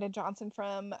 and Brandon Johnson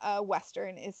from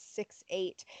Western is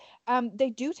 6'8".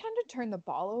 They do tend to turn the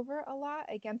ball over a lot.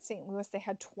 Against St. Louis, they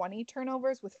had 20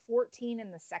 turnovers with 14 in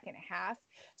the second half.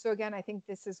 So again, I think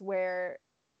this is where,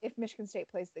 if Michigan State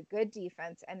plays the good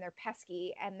defense and they're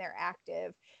pesky and they're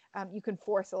active, you can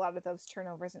force a lot of those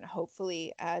turnovers and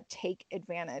hopefully take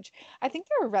advantage. I think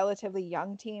they're a relatively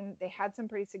young team. They had some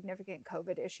pretty significant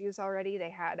COVID issues already.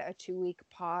 They had a 2-week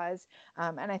pause.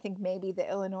 And I think maybe the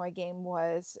Illinois game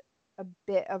was a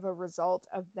bit of a result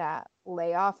of that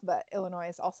layoff, but Illinois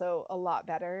is also a lot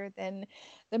better than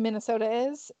the Minnesota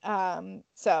is.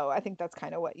 So I think that's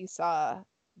kind of what you saw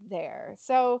there.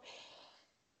 So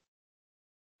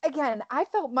again, I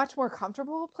felt much more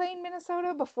comfortable playing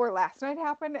Minnesota before last night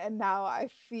happened, and now I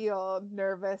feel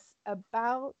nervous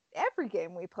about every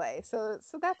game we play. So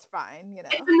that's fine, you know.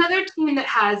 It's another team that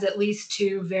has at least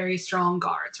 2 very strong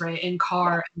guards, right? In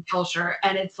Carr and Pelcher.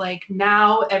 And it's like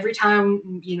now every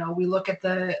time, you know, we look at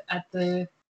the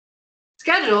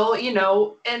schedule, you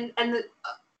know, and the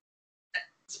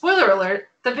spoiler alert,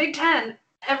 the Big Ten,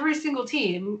 every single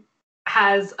team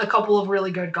has a couple of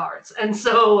really good guards. And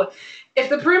so if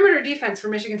the perimeter defense for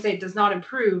Michigan State does not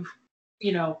improve,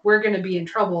 you know, we're going to be in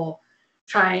trouble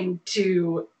trying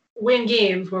to win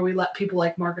games where we let people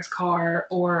like Marcus Carr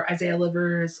or Isaiah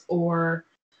Livers or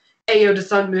Ayo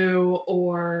Dosunmu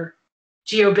or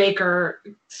Geo Baker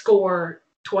score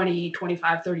 20,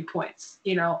 25, 30 points.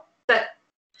 You know, that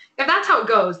if that's how it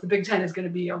goes, the Big Ten is going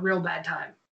to be a real bad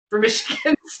time for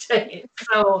Michigan State.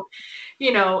 So,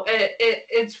 you know,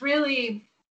 it's really,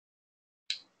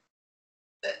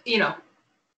 you know,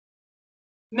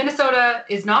 Minnesota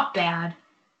is not bad.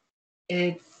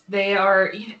 They're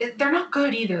not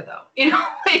good either, though. You know,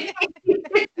 like,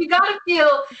 you gotta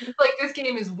feel like this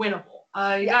game is winnable.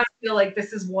 You gotta feel like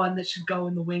this is one that should go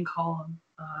in the win column.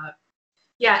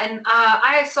 And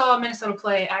I saw Minnesota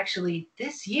play actually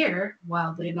this year,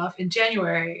 wildly enough, in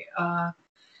January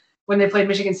when they played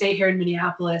Michigan State here in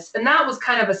Minneapolis, and that was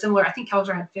kind of a similar. I think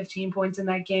Kelcher had 15 points in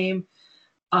that game.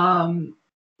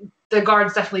 The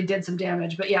guards definitely did some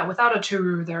damage, but yeah, without a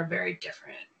Churu, they're very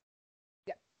different.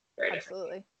 Yeah, very absolutely.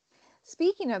 Different.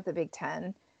 Speaking of the Big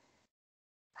Ten,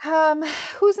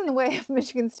 who's in the way of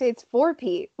Michigan State's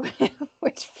 4-peat,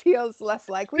 which feels less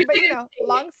likely, but you know,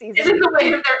 long season. Is in the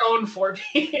way of their own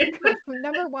 4-peat.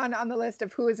 Number 1 on the list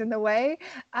of who is in the way,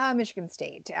 Michigan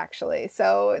State, actually.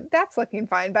 So that's looking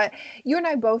fine. But you and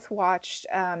I both watched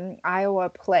Iowa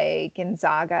play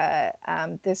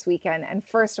Gonzaga this weekend. And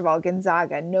first of all,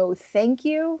 Gonzaga, no thank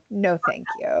you. No thank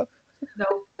you.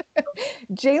 No.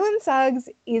 Jalen Suggs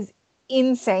is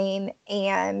insane.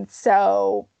 And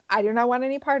so I do not want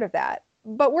any part of that.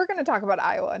 But we're going to talk about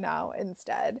Iowa now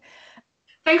instead.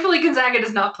 Thankfully, Gonzaga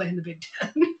does not play in the Big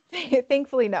Ten.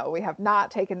 Thankfully, no, we have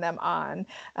not taken them on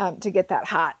to get that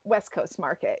hot West Coast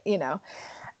market, you know.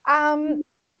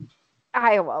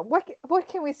 Iowa, what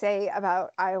can we say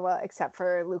about Iowa except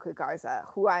for Luka Garza,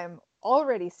 who I'm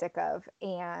already sick of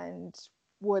and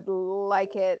would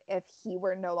like it if he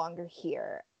were no longer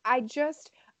here. I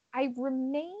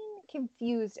remain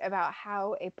confused about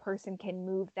how a person can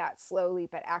move that slowly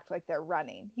but act like they're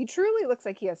running. He truly looks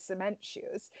like he has cement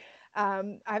shoes.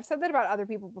 I've said that about other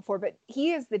people before, but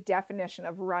he is the definition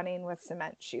of running with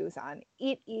cement shoes on.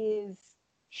 It is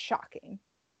shocking.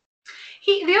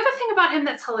 The other thing about him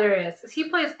that's hilarious is he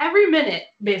plays every minute,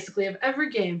 basically, of every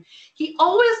game. He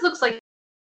always looks like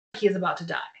he is about to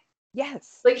die.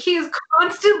 Yes. Like, he is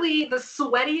constantly the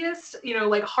sweatiest, you know,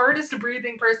 like, hardest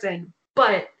breathing person.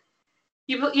 But,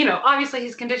 you know, obviously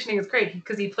his conditioning is great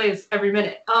because he plays every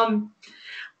minute.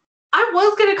 I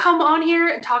was going to come on here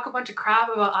and talk a bunch of crap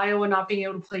about Iowa not being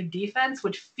able to play defense,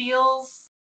 which feels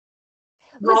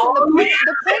wrong.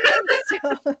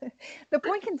 The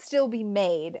point can still be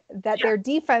made that their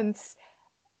defense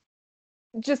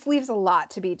just leaves a lot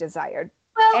to be desired.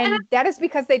 Well, and that is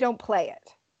because they don't play it.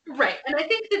 Right. And I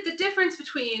think that the difference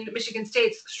between Michigan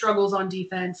State's struggles on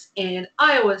defense and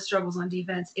Iowa's struggles on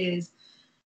defense is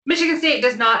Michigan State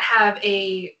does not have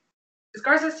is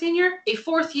Garza senior? A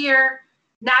 4th-year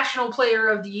National Player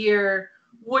of the Year,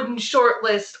 wooden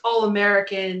shortlist,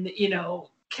 All-American, you know,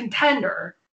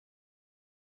 contender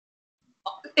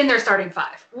in their starting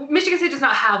 5. Michigan State does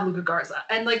not have Luka Garza.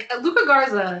 And, like, Luka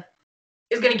Garza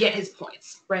is going to get his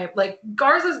points, right? Like,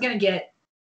 Garza is going to get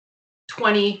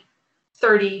 20,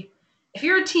 30. If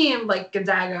you're a team like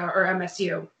Gonzaga or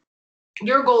MSU,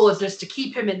 your goal is just to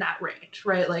keep him in that range,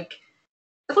 right? Like,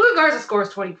 if Luka Garza scores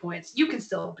 20 points, you can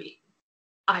still beat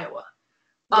Iowa.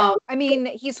 Yeah. I mean,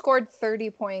 he scored 30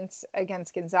 points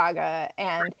against Gonzaga,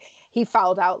 and he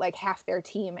fouled out like half their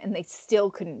team, and they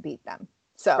still couldn't beat them.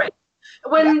 So, right.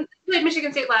 When he played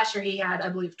Michigan State last year, he had, I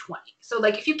believe, 20. So,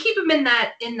 like, if you keep him in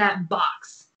that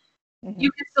box,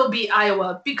 you can still beat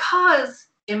Iowa because,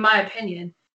 in my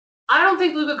opinion, I don't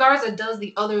think Luka Garza does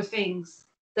the other things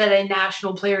that a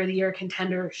National Player of the Year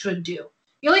contender should do.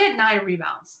 He only had 9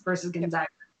 rebounds versus Gonzaga.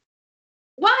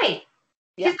 Why?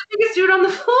 He's the biggest dude on the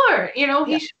floor. You know,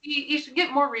 he should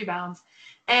get more rebounds.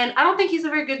 And I don't think he's a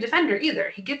very good defender either.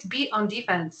 He gets beat on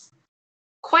defense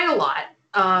quite a lot.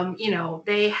 You know,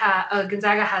 they have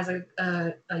Gonzaga has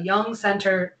a young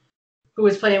center who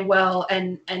was playing well,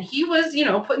 and he was, you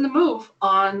know, putting the move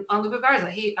on Luka Garza.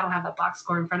 I don't have that box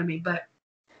score in front of me, but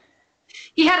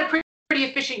he had a pretty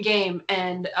efficient game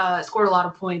and scored a lot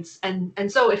of points.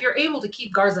 And so if you're able to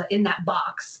keep Garza in that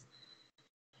box,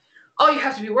 all you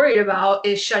have to be worried about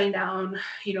is shutting down,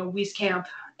 you know, Wieskamp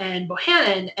and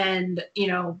Bohannon. And, you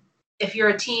know, if you're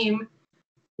a team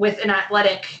with an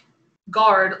athletic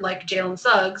guard like Jalen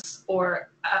Suggs, or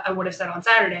I would have said on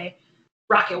Saturday,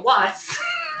 Rocket Watts,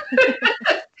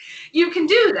 you can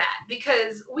do that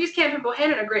because Wieskamp and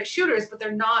Bohannon are great shooters, but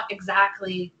they're not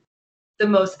exactly the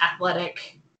most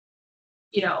athletic,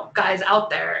 you know, guys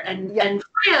out there. And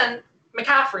Fran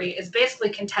McCaffrey is basically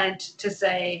content to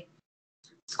say,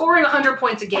 scoring 100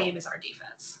 points a game is our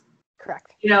defense.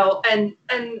 Correct. You know, and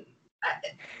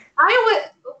Iowa,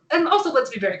 and also let's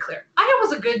be very clear,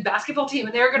 Iowa's a good basketball team,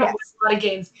 and they're going to win a lot of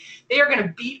games. They are going to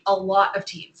beat a lot of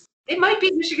teams. They might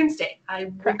beat Michigan State. I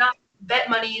would not bet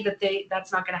money that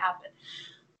that's not going to happen.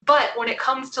 But when it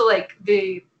comes to like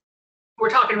we're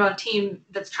talking about a team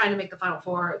that's trying to make the Final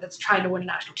Four, that's trying to win a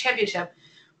national championship.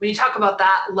 When you talk about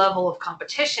that level of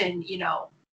competition, you know,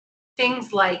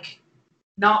 things like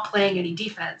not playing any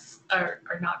defense are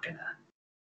not gonna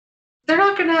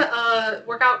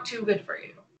work out too good for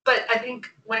you. But I think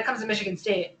when it comes to Michigan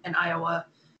State and Iowa,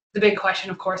 the big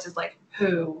question, of course, is like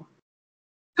who's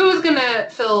gonna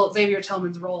fill Xavier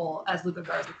Tillman's role as Luka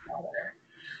Garza's father?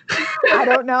 I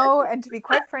don't know, and to be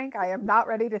quite frank, I am not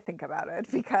ready to think about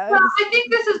it because I think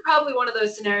this is probably one of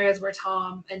those scenarios where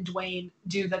Tom and Dwayne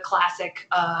do the classic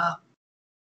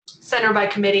center by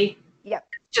committee. Yep.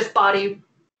 Just body.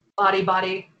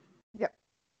 Yep.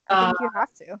 I think you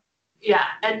have to. Yeah,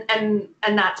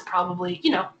 and that's probably,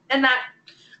 you know, and that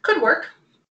could work.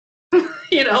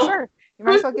 You know. Sure. You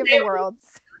might as well give it a whirl.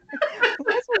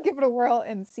 Might as well give it a whirl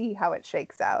and see how it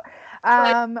shakes out.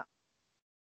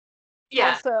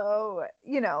 Also,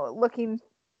 you know, looking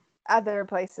other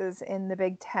places in the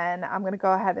Big Ten, I'm going to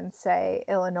go ahead and say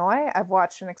Illinois. I've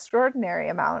watched an extraordinary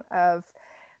amount of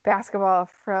basketball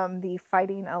from the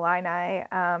Fighting Illini.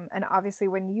 And obviously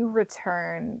when you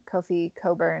return Kofi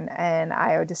Cockburn and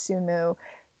Ayo Dosunmu,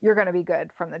 you're going to be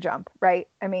good from the jump, right?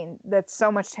 I mean, that's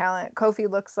so much talent. Kofi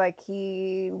looks like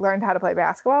he learned how to play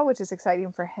basketball, which is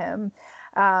exciting for him.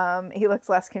 He looks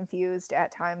less confused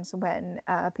at times when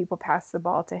people pass the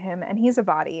ball to him, and he's a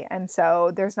body. And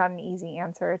so there's not an easy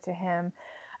answer to him.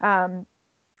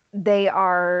 They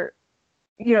are,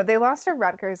 you know, they lost to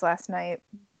Rutgers last night.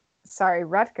 Sorry,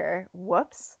 Rutger.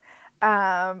 Whoops.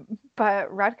 But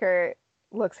Rutger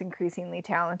looks increasingly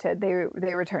talented. They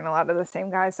return a lot of the same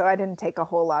guys, so I didn't take a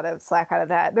whole lot of slack out of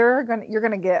that. You're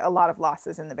going to get a lot of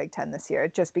losses in the Big Ten this year,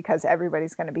 just because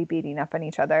everybody's going to be beating up on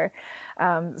each other.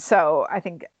 So I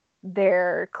think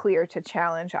they're clear to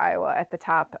challenge Iowa at the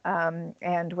top,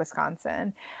 and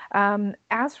Wisconsin.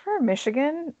 As for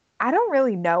Michigan, I don't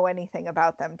really know anything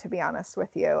about them, to be honest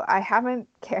with you. I haven't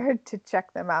cared to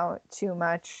check them out too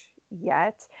much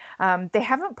yet. They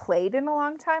haven't played in a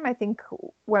long time. I think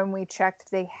when we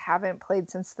checked, they haven't played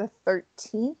since the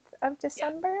 13th of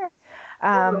December.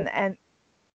 And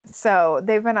so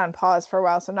they've been on pause for a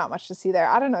while, so not much to see there.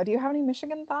 I don't know. Do you have any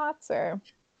Michigan thoughts? Or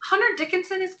Hunter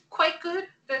Dickinson is quite good.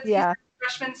 He's a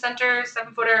freshman center,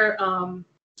 7-footer.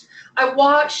 I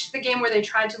watched the game where they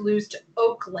tried to lose to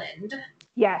Oakland.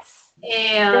 Yes.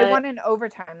 And they won in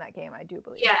overtime that game, I do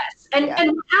believe. Yes. And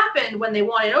what happened when they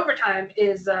won in overtime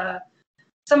is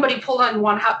somebody pulled on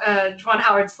Juan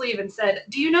Howard's sleeve and said,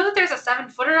 "Do you know that there's a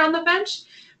 7-footer on the bench?"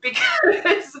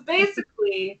 Because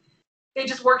basically they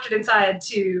just worked it inside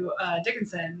to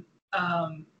Dickinson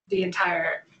the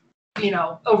entire, you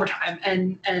know, overtime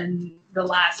and the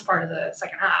last part of the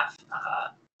second half.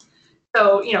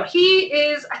 So, you know, he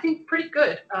is, I think, pretty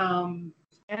good.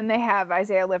 And they have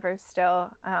Isaiah Livers still,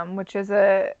 which is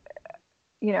an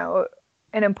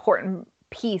important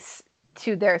piece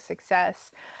to their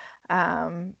success.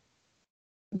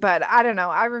 But I don't know.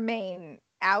 I remain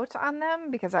out on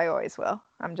them because I always will.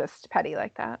 I'm just petty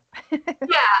like that.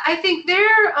 Yeah, I think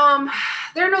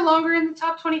they're no longer in the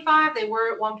top 25. They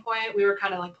were at one point. We were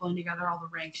kind of like pulling together all the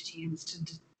ranked teams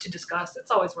to discuss.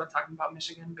 It's always worth talking about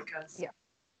Michigan because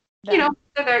they're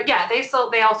there. Yeah,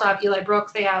 they also have Eli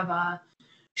Brooks. They have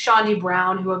Shawnee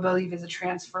Brown, who I believe is a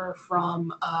transfer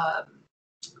from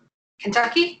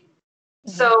Kentucky.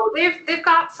 Mm-hmm. So they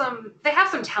have some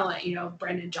talent,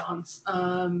 Brandon Johns.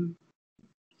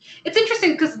 It's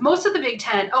interesting because most of the Big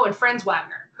Ten, and Franz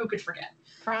Wagner, who could forget?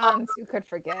 Who could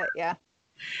forget, yeah.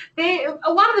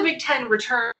 A lot of the Big Ten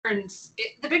returns,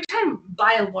 the Big Ten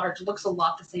by and large looks a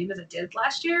lot the same as it did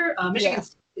last year. Michigan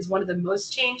is one of the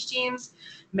most changed teams.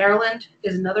 Maryland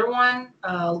is another one,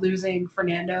 losing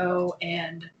Fernando,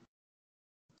 and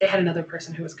they had another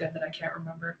person who was good that I can't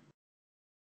remember.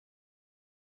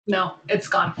 No, it's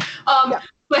gone.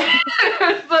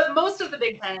 But most of the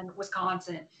Big Ten,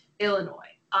 Wisconsin, Illinois,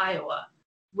 Iowa,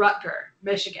 Rutgers,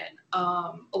 Michigan,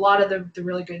 a lot of the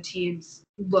really good teams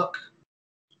look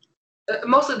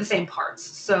mostly the same parts.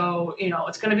 So,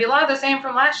 it's going to be a lot of the same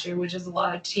from last year, which is a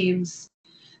lot of teams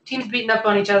beating up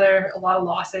on each other, a lot of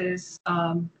losses.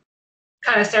 Kind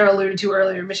of Sarah alluded to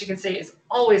earlier, Michigan State is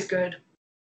always good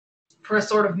for a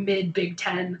sort of mid-Big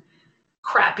Ten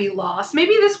crappy loss.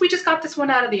 Maybe we just got this one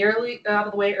out of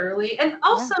the way early. And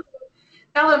also,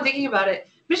 now that I'm thinking about it,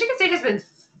 Michigan State has been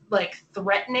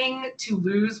threatening to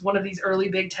lose one of these early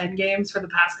Big Ten games for the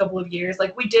past couple of years.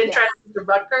 Like we did try to lose to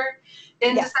Rutgers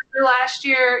in December last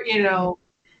year.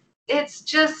 It's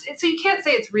just so you can't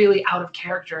say it's really out of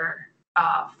character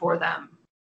for them.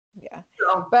 Yeah,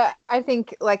 but I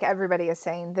think like everybody is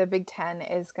saying, the Big Ten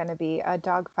is going to be a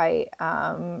dogfight,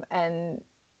 and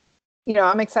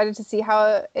I'm excited to see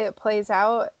how it plays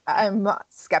out. I'm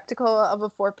skeptical of a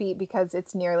four-peat because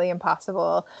it's nearly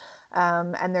impossible.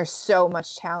 And there's so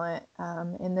much talent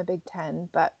in the Big Ten,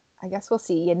 but I guess we'll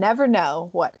see. You never know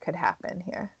what could happen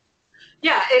here.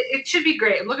 Yeah, it should be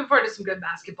great. I'm looking forward to some good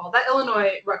basketball. That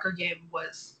Illinois-Rutgers game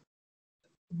was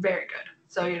very good.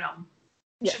 So,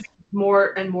 should be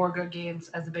more and more good games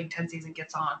as the Big Ten season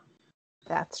gets on.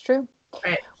 That's true.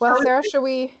 Right. Well, Sarah, should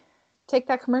we take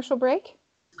that commercial break?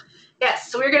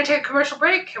 Yes, so we're going to take a commercial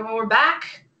break, and when we're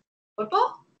back,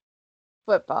 football?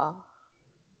 Football.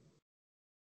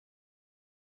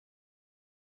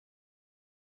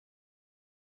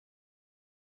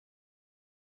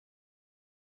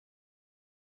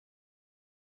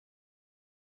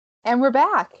 And we're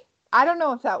back. I don't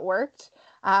know if that worked.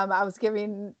 I was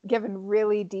given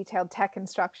really detailed tech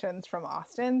instructions from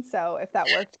Austin. So if that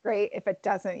worked, great. If it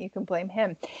doesn't, you can blame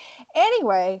him.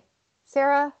 Anyway,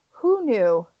 Sarah, who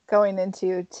knew going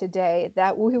into today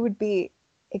that we would be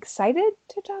excited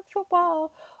to talk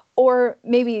football or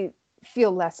maybe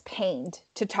feel less pained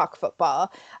to talk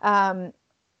football?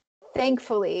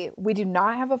 Thankfully, we do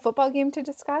not have a football game to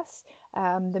discuss.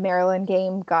 The Maryland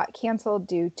game got canceled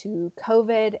due to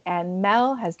COVID, and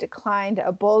Mel has declined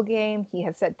a bowl game. He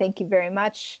has said, thank you very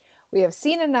much. We have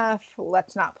seen enough.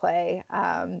 Let's not play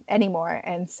anymore.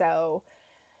 And so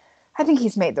I think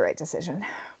he's made the right decision.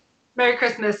 Merry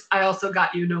Christmas. I also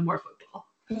got you no more football.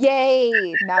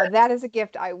 Yay. Now that is a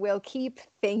gift I will keep.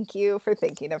 Thank you for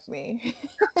thinking of me.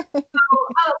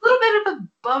 A little bit of a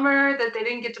bummer that they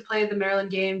didn't get to play the Maryland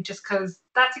game just because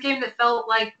that's a game that felt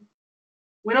like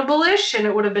winnable-ish, and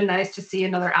it would have been nice to see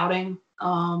another outing.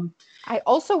 I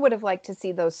also would have liked to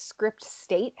see those Script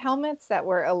State helmets that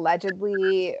were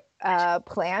allegedly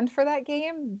planned for that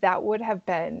game. That would have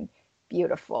been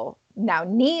beautiful. Now,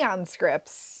 neon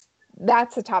scripts,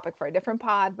 that's a topic for a different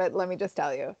pod, but let me just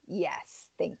tell you, yes,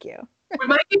 thank you. We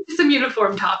might get to some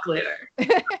uniform talk later. Put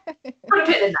a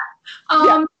pin in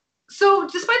that. So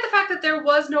despite the fact that there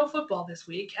was no football this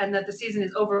week and that the season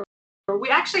is over, we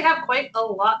actually have quite a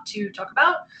lot to talk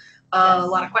about. A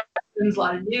lot of questions, a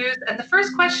lot of news. And the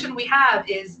first question we have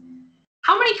is,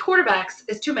 how many quarterbacks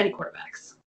is too many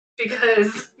quarterbacks?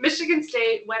 Because Michigan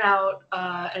State went out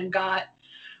and got,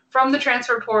 from the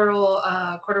transfer portal,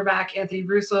 quarterback Anthony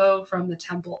Russo from the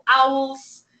Temple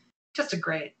Owls. Just a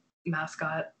great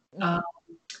mascot.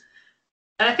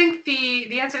 And I think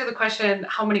the answer to the question,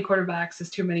 how many quarterbacks is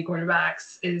too many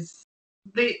quarterbacks, is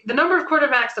the number of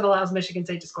quarterbacks that allows Michigan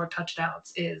State to score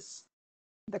touchdowns is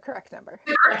the correct number.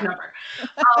 The correct number.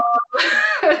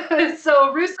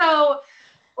 So Russo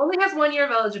only has 1 year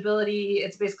of eligibility.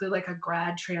 It's basically like a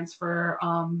grad transfer.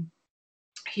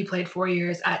 He played 4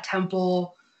 years at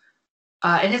Temple.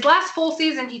 In his last full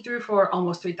season, he threw for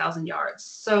almost 3,000 yards.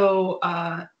 So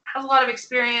has a lot of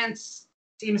experience,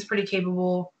 seems pretty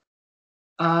capable.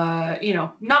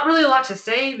 Not really a lot to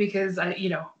say because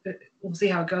we'll see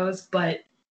how it goes, but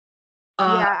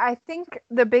Yeah, I think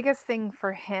the biggest thing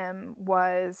for him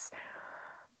was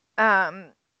um,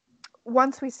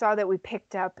 once we saw that we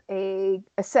picked up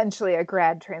essentially a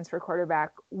grad transfer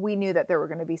quarterback, we knew that there were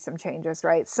going to be some changes,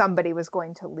 right? Somebody was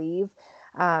going to leave.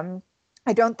 Um,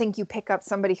 I don't think you pick up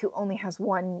somebody who only has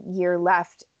 1 year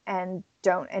left and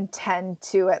don't intend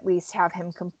to at least have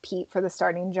him compete for the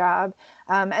starting job.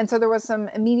 And so there was some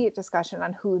immediate discussion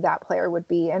on who that player would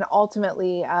be. And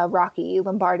ultimately, Rocky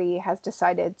Lombardi has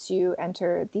decided to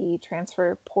enter the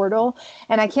transfer portal.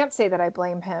 And I can't say that I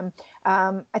blame him.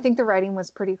 I think the writing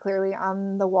was pretty clearly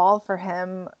on the wall for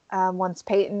him once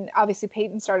Peyton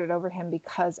started over him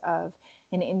because of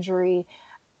an injury.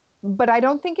 But I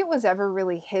don't think it was ever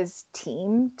really his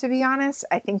team, to be honest.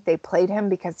 I think they played him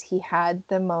because he had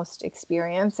the most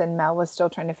experience and Mel was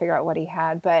still trying to figure out what he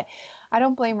had. But I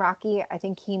don't blame Rocky. I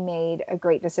think he made a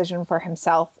great decision for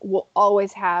himself. We'll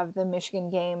always have the Michigan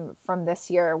game from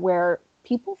this year where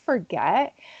people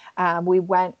forget. We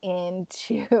went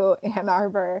into Ann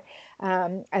Arbor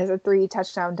as a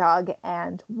 3-touchdown dog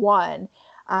and won.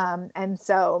 And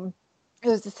so it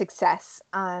was a success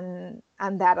on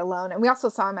that alone. And we also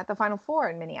saw him at the Final Four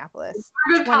in Minneapolis.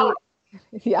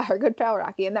 Yeah, our good pal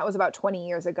Rocky, and that was about 20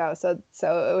 years ago. So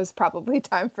it was probably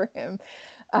time for him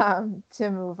to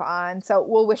move on. So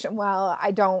we'll wish him well. I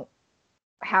don't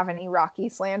have any Rocky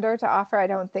slander to offer. I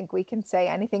don't think we can say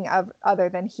anything other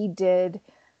than he did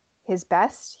his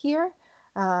best here,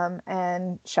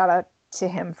 and shout out to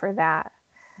him for that.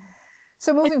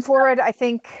 So moving forward, I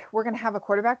think we're going to have a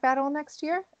quarterback battle next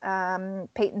year.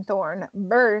 Peyton Thorne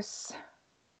versus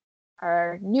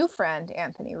our new friend,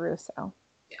 Anthony Russo.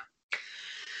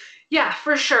 Yeah,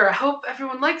 for sure. I hope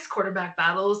everyone likes quarterback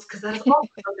battles because that's also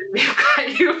something we've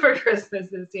got you for Christmas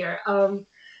this year.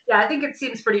 Yeah, I think it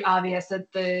seems pretty obvious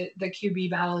that the QB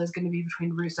battle is going to be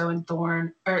between Russo and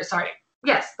Thorne. Thorne.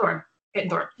 Peyton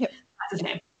Thorne. Yep. That's his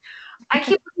name. I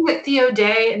keep looking at Theo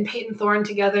Day and Peyton Thorne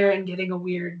together and getting a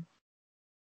weird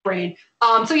brain.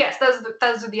 So yes,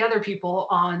 those are the other people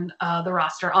on the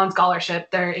roster on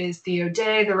scholarship. There is Theo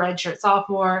Day, the redshirt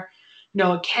sophomore,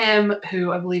 Noah Kim,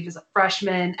 who I believe is a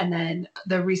freshman, and then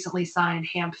the recently signed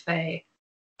Hamp Fay.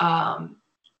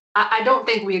 I don't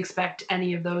think we expect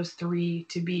any of those three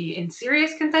to be in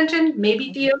serious contention.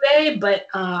 Maybe Theo Day, but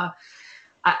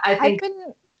I think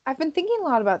I've been thinking a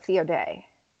lot about Theo Day,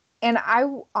 and I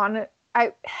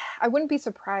wouldn't be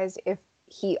surprised if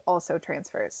he also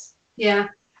transfers. Yeah.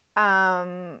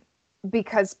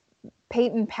 Because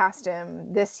Peyton passed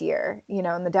him this year,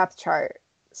 in the depth chart.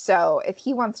 So if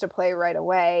he wants to play right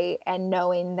away and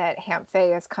knowing that Hamp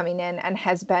Fay is coming in and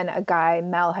has been a guy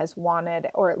Mel has wanted,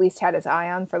 or at least had his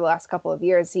eye on for the last couple of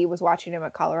years, he was watching him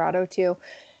at Colorado too.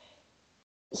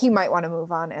 He might want to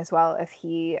move on as well if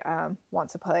he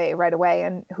wants to play right away,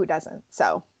 and who doesn't.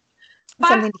 So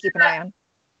something to keep an eye on.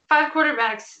 5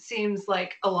 quarterbacks seems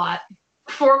like a lot.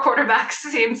 4 quarterbacks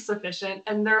seems sufficient,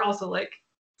 and there are also like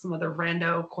some other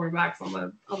rando quarterbacks on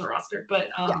the roster. But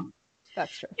yeah,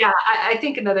 that's true. Yeah, I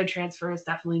think another transfer is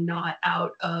definitely not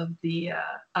out of the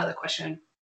question.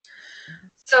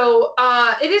 So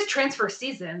it is transfer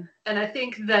season, and I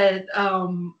think that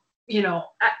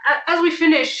as we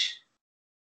finish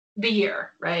the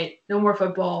year, right? No more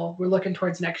football. We're looking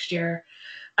towards next year.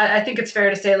 I think it's fair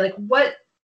to say, like, what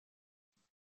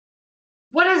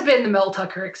has been the Mel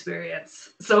Tucker experience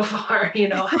so far?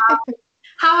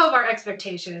 How have our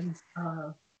expectations?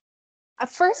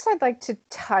 First, I'd like to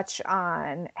touch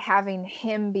on having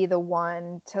him be the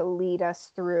one to lead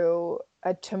us through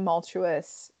a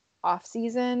tumultuous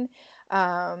off-season.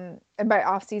 And by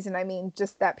off-season, I mean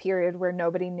just that period where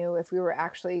nobody knew if we were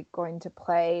actually going to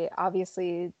play.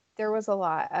 Obviously, there was a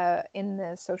lot in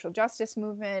the social justice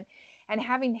movement, and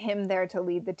having him there to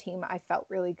lead the team, I felt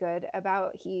really good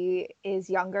about. He is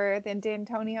younger than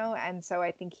D'Antonio, and so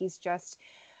I think he's just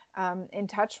in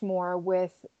touch more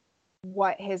with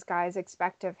what his guys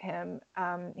expect of him.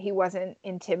 He wasn't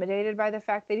intimidated by the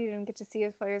fact that he didn't get to see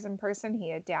his players in person.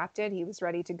 He adapted. He was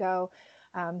ready to go.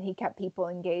 He kept people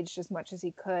engaged as much as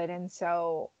he could. And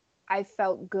so I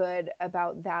felt good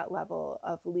about that level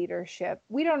of leadership.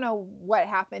 We don't know what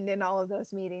happened in all of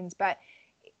those meetings, but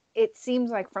it seems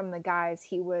like from the guys,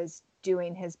 he was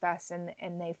doing his best,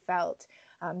 and they felt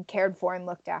cared for and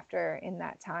looked after in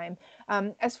that time.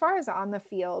 As far as on the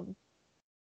field,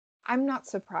 I'm not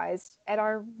surprised at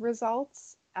our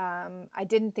results. I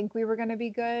didn't think we were going to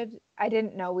be good. I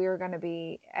didn't know we were going to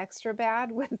be extra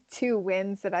bad with 2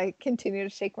 wins that I continue to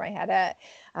shake my head at.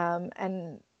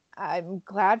 And I'm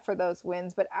glad for those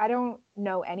wins, but I don't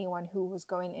know anyone who was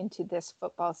going into this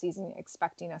football season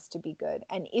expecting us to be good.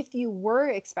 And if you were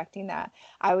expecting that,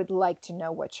 I would like to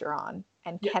know what you're on,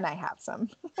 and Yeah. can I have some?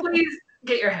 Please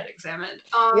get your head examined.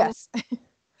 Yes.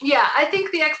 Yeah, I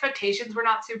think the expectations were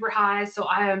not super high, so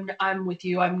I'm with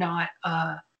you. I'm not.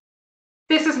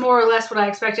 This is more or less what I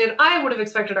expected. I would have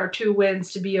expected our 2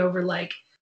 wins to be over like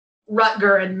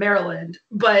Rutger and Maryland,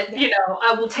 but you know,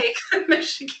 I will take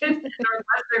Michigan and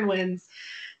Northwestern wins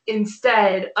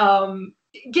instead.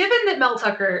 Given that Mel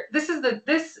Tucker, this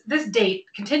date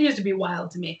continues to be wild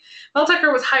to me. Mel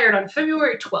Tucker was hired on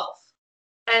February 12th,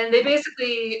 and they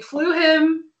basically flew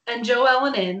him and Joe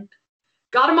Ellen in,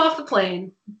 got him off the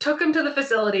plane, took him to the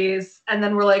facilities, and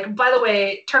then we're like, by the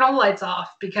way, turn all the lights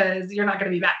off because you're not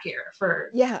going to be back here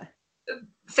for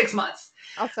 6 months.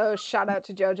 Also, shout out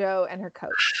to JoJo and her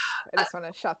coach. I just want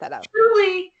to shout that out.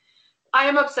 Truly, I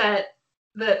am upset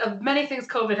that of many things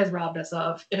COVID has robbed us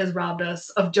of, it has robbed us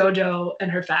of JoJo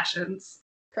and her fashions.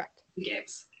 Correct.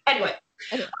 Games. Anyway.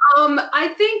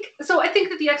 I think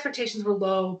that the expectations were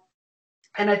low,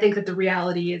 and I think that the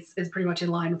reality is pretty much in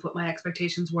line with what my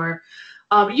expectations were.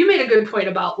 You made a good point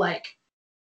about like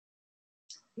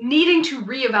needing to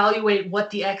reevaluate what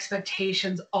the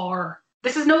expectations are.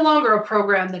 This is no longer a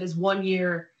program that is 1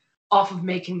 year off of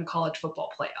making the college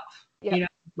football playoff. Yep. You know,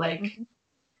 like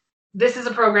this is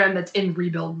a program that's in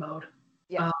rebuild mode.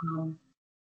 Yeah.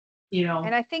 You know,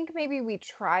 and I think maybe we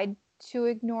tried to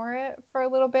ignore it for a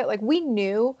little bit. Like we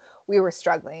knew we were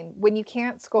struggling. When you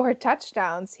can't score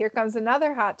touchdowns, here comes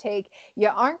another hot take. You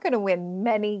aren't going to win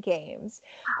many games.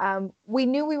 We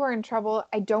knew we were in trouble.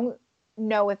 I don't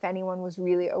know if anyone was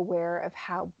really aware of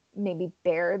how maybe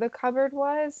bare the cupboard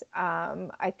was.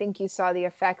 I think you saw the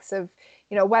effects of,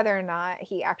 you know, whether or not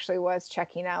he actually was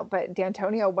checking out, but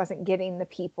D'Antonio wasn't getting the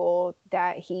people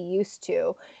that he used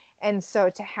to. And so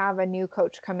to have a new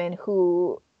coach come in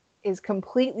who is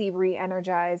completely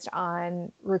re-energized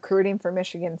on recruiting for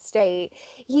Michigan State,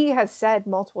 he has said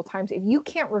multiple times, if you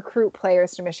can't recruit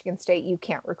players to Michigan State, you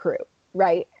can't recruit,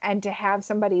 right? And to have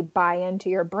somebody buy into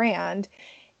your brand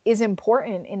is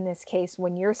important in this case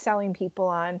when you're selling people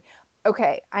on,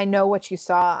 okay, I know what you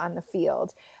saw on the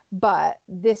field, but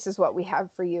this is what we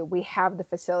have for you. We have the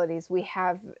facilities, we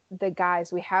have the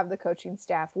guys, we have the coaching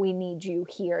staff. We need you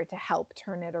here to help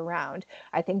turn it around.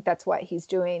 I think that's what he's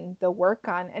doing the work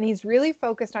on. And he's really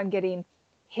focused on getting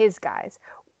his guys,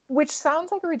 which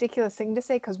sounds like a ridiculous thing to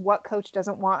say because what coach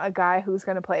doesn't want a guy who's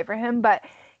going to play for him? But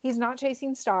he's not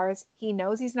chasing stars. He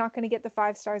knows he's not going to get the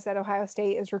 5 stars that Ohio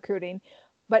State is recruiting,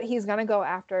 but he's going to go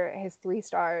after his 3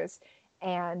 stars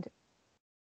and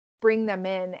bring them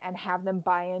in and have them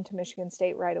buy into Michigan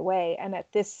State right away. And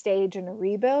at this stage in a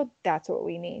rebuild, that's what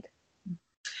we need.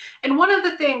 And one of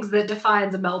the things that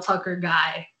defines a Mel Tucker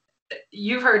guy,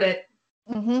 you've heard it,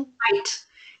 height.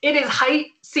 It is height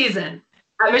season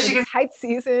at Michigan. Height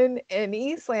season in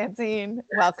East Lansing.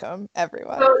 Welcome,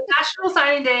 everyone. So National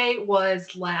Signing Day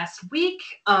was last week.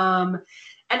 And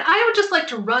I would just like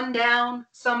to run down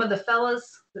some of the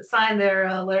fellas that signed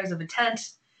their letters of intent.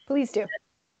 Please do.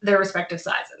 Their respective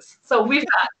sizes. So we've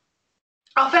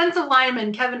got offensive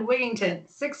lineman Kevin Wigington,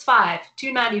 6'5",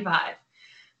 295.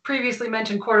 Previously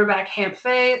mentioned quarterback Hamp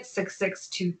Fay, 6'6",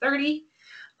 230.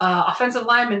 Offensive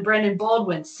lineman Brendan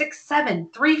Baldwin,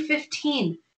 6'7",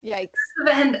 315. Yikes. Defensive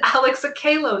end Alex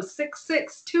Akelo,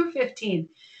 6'6", 215.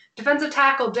 Defensive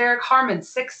tackle Derek Harmon,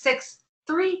 6'6",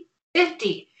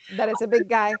 350. That is a big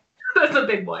guy. That's a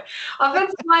big boy.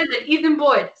 Offensive lineman Ethan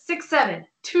Boyd, 6'7",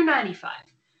 295.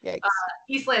 Yikes.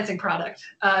 East Lansing product.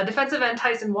 Defensive end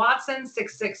Tyson Watson,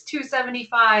 6'6",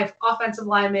 275. Offensive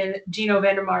lineman Gino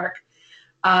Vandermark,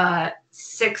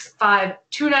 6'5",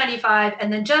 295.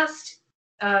 And then just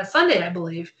Sunday, I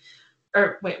believe.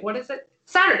 Or wait, what is it?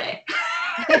 Saturday.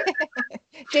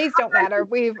 Days don't matter.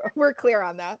 We're clear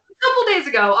on that. A couple days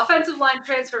ago, offensive line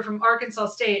transfer from Arkansas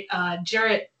State,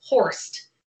 Jarrett Horst,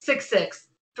 6'6",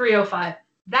 305.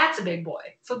 That's a big boy.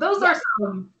 So those are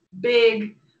some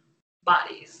big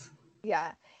bodies.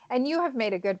 Yeah. And you have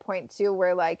made a good point too,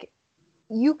 where like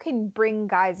you can bring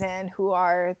guys in who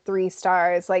are 3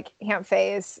 stars, like Hamp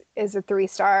Fay is a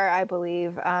 3-star, I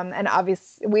believe. And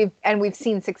obviously we've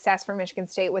seen success from Michigan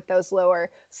State with those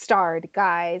lower starred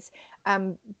guys.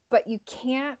 But you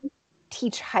can't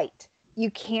teach height. You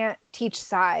can't teach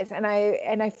size. And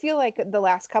I feel like the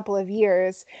last couple of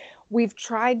years we've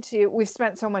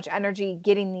spent so much energy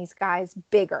getting these guys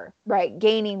bigger, right?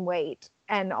 Gaining weight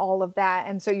and all of that.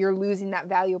 And so you're losing that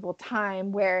valuable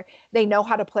time where they know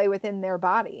how to play within their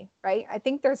body, right? I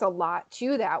think there's a lot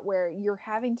to that where you were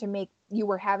having to make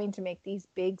these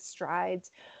big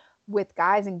strides with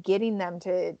guys and getting them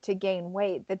to gain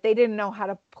weight, that they didn't know how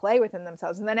to play within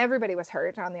themselves. And then everybody was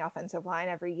hurt on the offensive line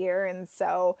every year. And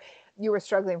so you were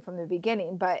struggling from the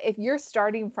beginning. But if you're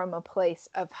starting from a place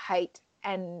of height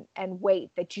and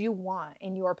weight that you want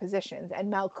in your positions, and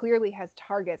Mel clearly has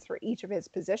targets for each of his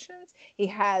positions, he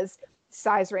has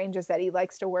size ranges that he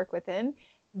likes to work within,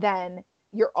 then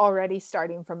you're already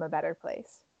starting from a better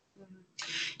place.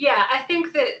 Yeah, I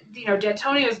think that,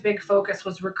 D'Antonio's big focus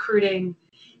was recruiting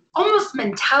almost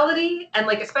mentality and,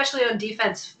 like, especially on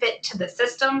defense, fit to the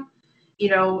system.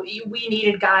 We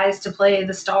needed guys to play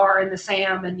the star and the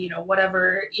Sam and,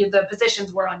 whatever the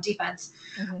positions were on defense.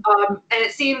 Mm-hmm. And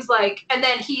it seems like, and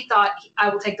then he thought, I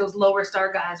will take those lower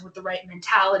star guys with the right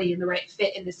mentality and the right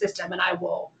fit in the system, and I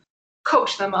will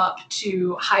coach them up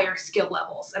to higher skill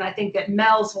levels. And I think that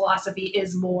Mel's philosophy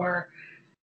is more,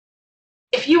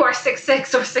 if you are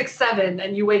 6'6" or 6'7"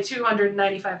 and you weigh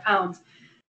 295 pounds,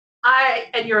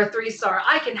 and you're a 3-star,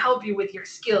 I can help you with your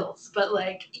skills, but,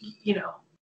 like,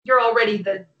 you're already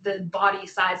the body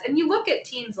size. And you look at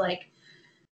teams like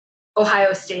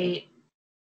Ohio State,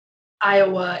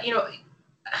 Iowa,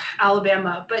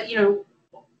 Alabama, but,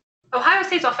 Ohio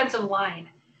State's offensive line,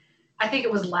 I think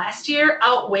it was last year,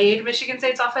 outweighed Michigan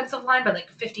State's offensive line by like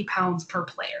 50 pounds per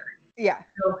player. Yeah.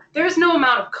 So there's no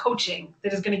amount of coaching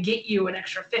that is going to get you an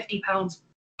extra 50 pounds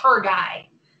per guy.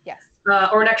 Yes.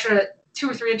 Or an extra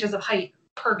 2 or 3 inches of height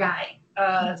per guy.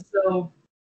 So,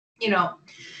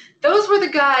 those were the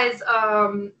guys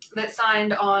that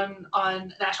signed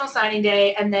on National Signing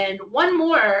Day. And then one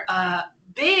more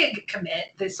big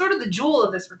commit, the sort of the jewel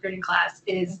of this recruiting class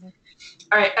is,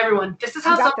 all right, everyone, this is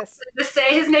how someone to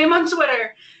say his name on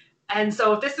Twitter. And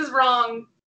so if this is wrong,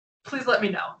 please let me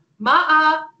know.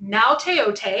 Ma'a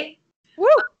Nauteote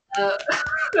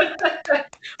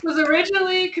was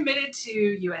originally committed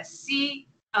to USC.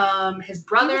 His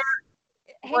brother.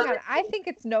 Hang on, I think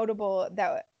it's notable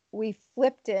that we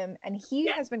flipped him, and he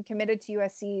has been committed to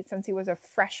USC since he was a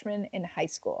freshman in high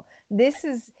school. This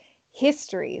is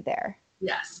history there.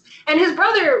 Yes. And his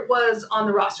brother was on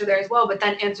the roster there as well, but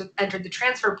then entered the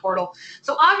transfer portal.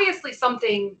 So obviously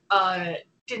something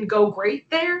didn't go great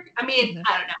there. I mean,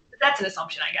 I don't know. That's an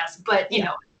assumption, I guess. But,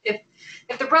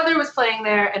 if the brother was playing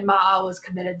there and Ma'a was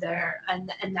committed there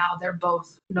and now they're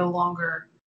both no longer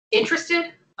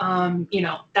interested,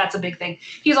 that's a big thing.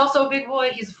 He's also a big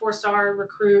boy. He's a 4-star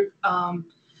recruit. So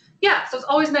it's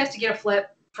always nice to get a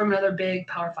flip from another big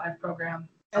Power 5 program.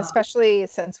 Especially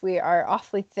since we are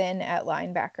awfully thin at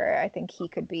linebacker. I think he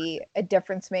could be a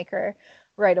difference maker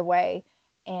right away.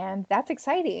 And that's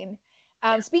exciting.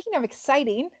 Speaking of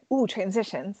exciting,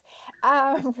 transitions,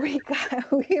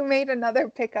 we made another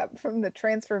pickup from the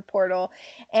transfer portal,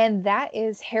 and that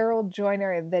is Harold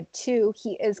Joyner, the 2.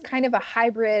 He is kind of a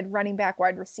hybrid running back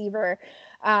wide receiver,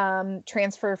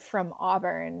 transfer from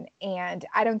Auburn. And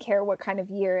I don't care what kind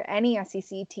of year any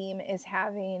SEC team is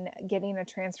having, getting a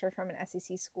transfer from an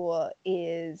SEC school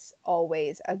is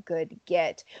always a good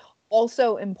get.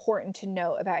 Also important to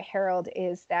note about Harold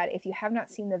is that if you have not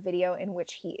seen the video in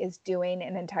which he is doing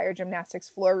an entire gymnastics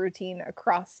floor routine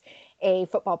across a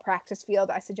football practice field,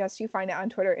 I suggest you find it on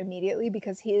Twitter immediately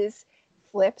because his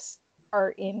flips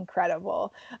are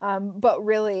incredible. But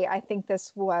really, I think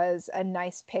this was a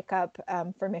nice pickup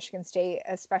for Michigan State,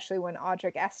 especially when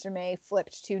Audric Estime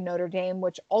flipped to Notre Dame,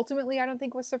 which ultimately I don't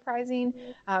think was surprising.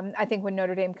 I think when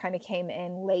Notre Dame kind of came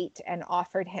in late and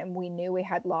offered him, we knew we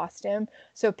had lost him.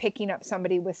 So picking up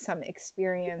somebody with some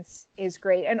experience is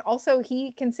great. And also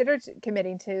he considered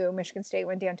committing to Michigan State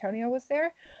when D'Antonio was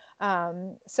there.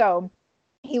 So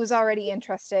he was already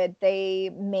interested.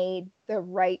 They made the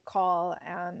right call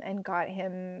and got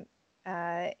him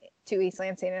to East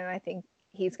Lansing. And I think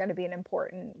he's going to be an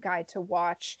important guy to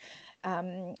watch,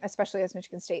 especially as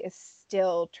Michigan State is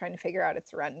still trying to figure out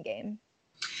its run game.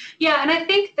 Yeah, and I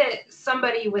think that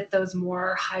somebody with those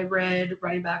more hybrid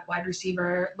running back, wide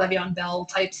receiver, Le'Veon Bell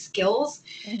type skills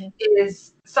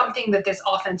is something that this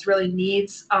offense really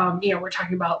needs. We're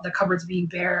talking about the cupboards being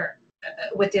bare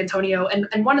with D'Antonio.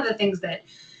 And one of the things that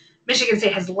Michigan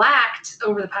State has lacked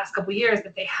over the past couple of years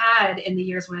that they had in the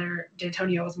years where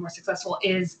D'Antonio was more successful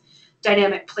is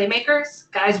dynamic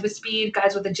playmakers, guys with speed,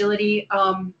 guys with agility.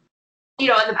 In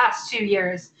the past 2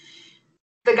 years,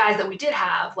 the guys that we did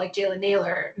have, like Jalen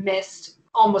Naylor, missed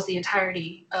almost the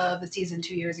entirety of the season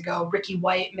 2 years ago. Ricky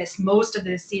White missed most of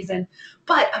this season.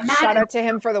 But imagine, shout out to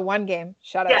him for the one game.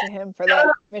 Shout out to him for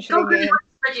that Michigan game.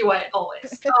 Ricky White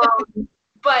always.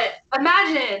 But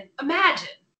imagine,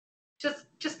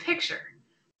 just picture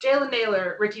Jalen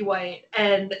Naylor, Ricky White,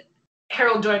 and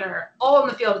Harold Joyner all on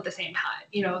the field at the same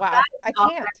time. Wow, I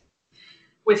can't.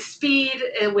 with speed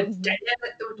and with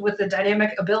the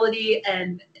dynamic ability,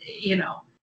 and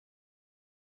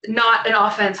not an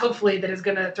offense, hopefully, that is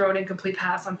going to throw an incomplete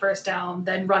pass on first down,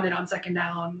 then run it on second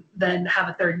down, then have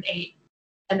a 3rd and 8,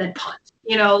 and then punt.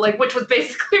 Which was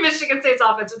basically Michigan State's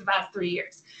offense for the past 3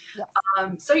 years. Yes.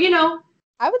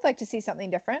 I would like to see something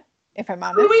different, if I'm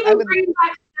honest. Could we be bringing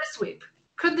back the jet sweep?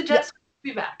 Could the jet sweep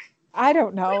be back? I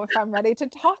don't know if I'm ready to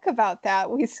talk about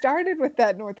that. We started with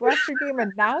that Northwestern game,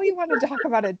 and now you want to talk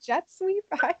about a jet sweep?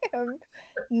 I am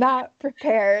not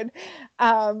prepared.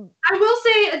 I will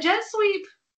say a jet sweep.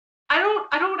 I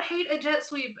don't hate a jet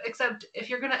sweep, except if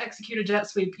you're going to execute a jet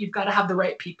sweep, you've got to have the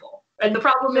right people. And the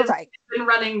problem is we've been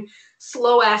running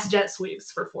slow-ass jet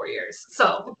sweeps for 4 years.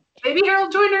 So maybe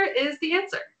Harold Joyner is the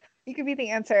answer. He could be the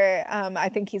answer. I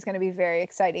think he's going to be very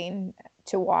exciting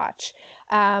to watch.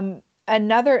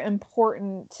 Another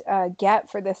important get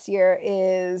for this year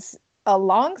is a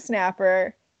long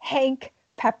snapper, Hank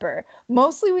Pepper.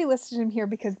 Mostly we listed him here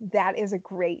because that is a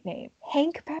great name.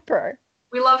 Hank Pepper.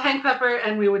 We love Hank Pepper,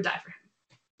 and we would die for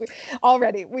him.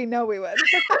 Already, we know we would.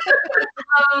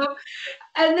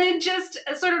 And then just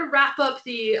sort of wrap up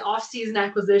the offseason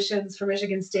acquisitions for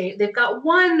Michigan State. They've got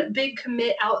one big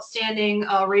commit outstanding,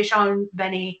 Rayshon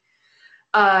Benny.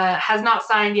 Has not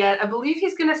signed yet. I believe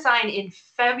he's going to sign in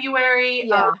February.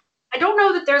 Yeah. I don't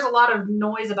know that there's a lot of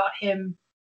noise about him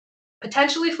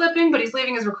potentially flipping, but he's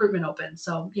leaving his recruitment open.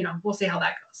 So, we'll see how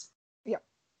that goes. Yep.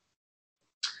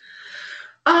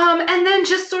 And then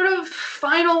just sort of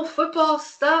final football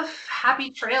stuff.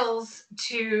 Happy trails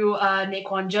to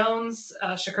Naquan Jones,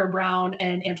 Shakur Brown,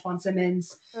 and Antoine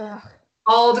Simmons. Ugh.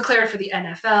 All declared for the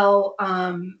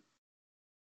NFL.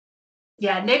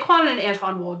 Yeah, Naquan and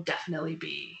Antoine will definitely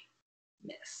be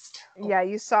missed. Yeah,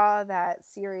 you saw that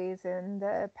series in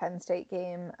the Penn State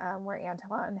game where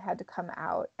Antoine had to come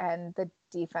out and the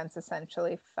defense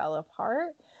essentially fell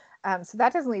apart. So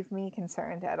that doesn't leave me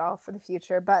concerned at all for the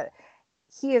future, but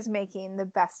he is making the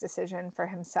best decision for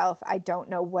himself. I don't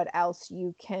know what else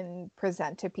you can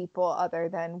present to people other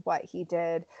than what he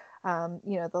did,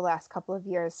 the last couple of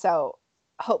years. So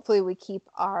hopefully we keep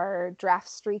our draft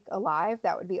streak alive.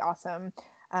 That would be awesome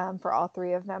for all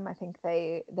three of them. I think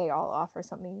they all offer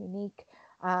something unique.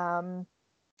 And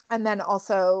then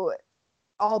also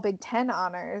all Big Ten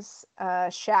honors,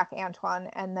 Shaq, Antoine,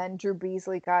 and then Drew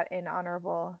Beasley got an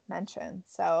honorable mention.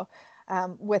 So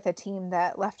with a team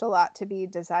that left a lot to be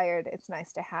desired, it's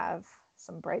nice to have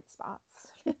some bright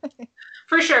spots.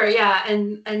 For sure, yeah.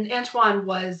 And Antoine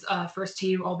was first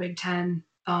team All Big Ten.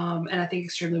 And I think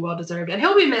extremely well deserved. And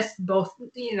he'll be missed both,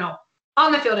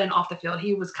 on the field and off the field.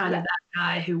 He was kind of that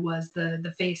guy who was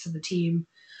the face of the team,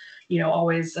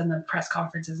 always in the press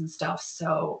conferences and stuff.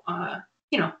 So,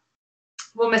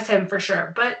 we'll miss him for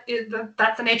sure. But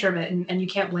that's the nature of it, and you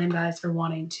can't blame guys for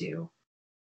wanting to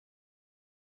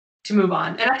move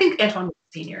on. And I think Antoine was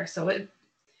a senior, so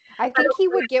I think he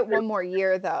would get one more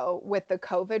year though with the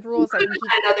COVID rules. I think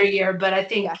another year, but I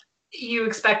think you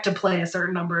expect to play a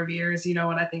certain number of years, and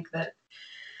I think that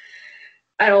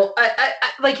I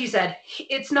like you said,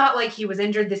 it's not like he was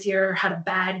injured this year, had a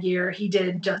bad year. He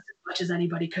did just as much as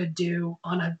anybody could do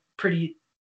on a pretty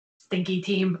stinky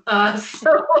team.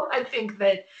 So I think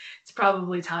that it's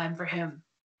probably time for him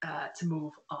to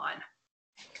move on.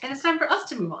 And it's time for us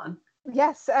to move on.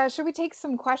 Yes. Should we take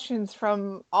some questions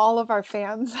from all of our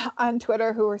fans on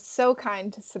Twitter who were so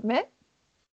kind to submit?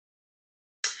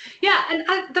 Yeah,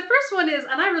 and the first one is,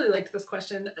 and I really liked this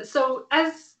question. So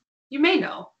as you may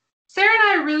know, Sarah and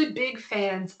I are really big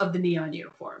fans of the neon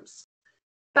uniforms.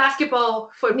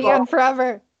 Basketball, football. Neon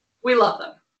forever. We love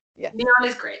them. Yeah. Neon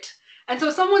is great. And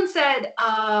so someone said,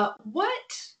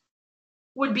 what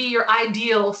would be your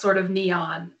ideal sort of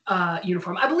neon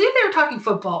uniform? I believe they were talking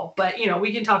football, but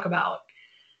we can talk about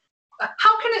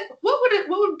what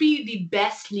would be the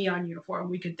best neon uniform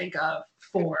we could think of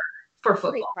for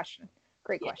football? Great question.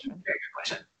 Very good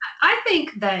question. I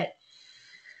think that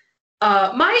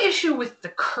my issue with the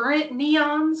current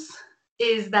neons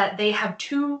is that they have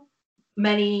too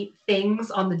many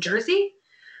things on the jersey.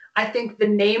 I think the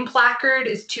name placard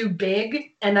is too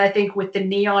big, and I think with the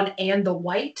neon and the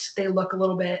white, they look a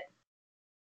little bit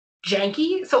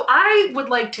janky. So I would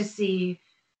like to see,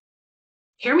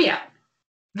 hear me out,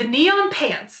 the neon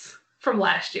pants from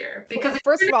last year. Because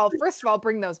first of all,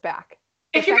 bring those back.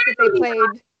 The fact that they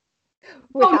played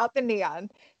without the neon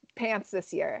pants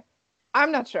this year,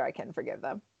 I'm not sure I can forgive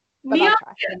them. But neon I'll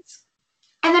try. pants.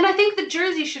 And then I think the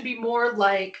jersey should be more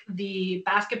like the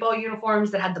basketball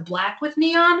uniforms that had the black with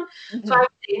neon. Mm-hmm. So I would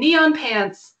say neon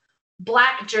pants,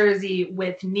 black jersey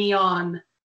with neon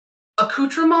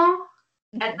accoutrement,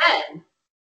 and then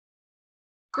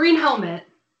green helmet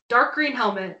dark green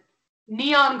helmet,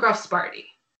 neon Gruff Sparty.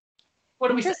 What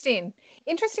do we say?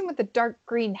 Interesting with the dark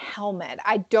green helmet.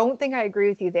 I don't think I agree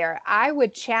with you there. I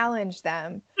would challenge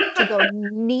them to go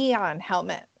neon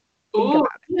helmet. Think Ooh,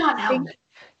 about it. neon helmet.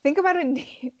 Think about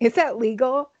it. Is that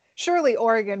legal? Surely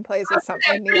Oregon plays with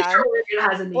something I'm pretty neon, sure Oregon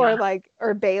has a neon.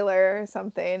 or Baylor or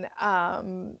something.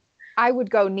 I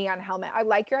would go neon helmet. I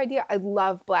like your idea. I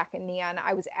love black and neon.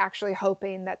 I was actually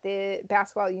hoping that the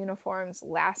basketball uniforms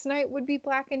last night would be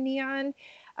black and neon.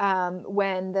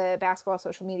 When the basketball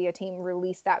social media team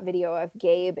released that video of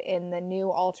Gabe in the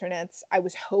new alternates, I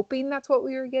was hoping that's what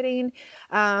we were getting.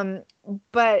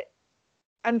 But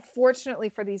unfortunately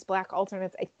for these black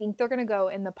alternates, I think they're going to go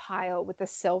in the pile with the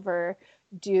silver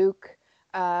Duke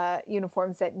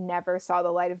uniforms that never saw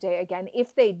the light of day again.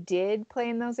 If they did play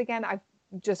in those again, I've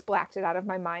just blacked it out of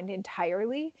my mind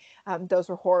entirely. Those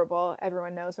were horrible.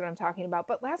 Everyone knows what I'm talking about.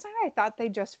 But last night I thought they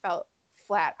just felt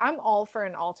flat. I'm all for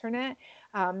an alternate.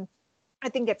 I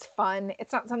think it's fun.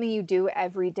 It's not something you do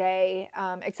every day,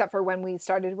 except for when we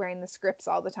started wearing the scripts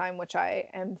all the time, which I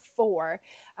am for.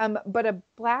 But a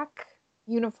black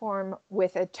uniform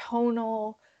with a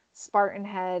tonal Spartan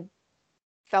head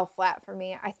fell flat for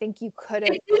me. I think you could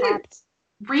have popped.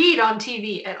 Read on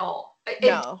TV at all.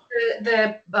 No.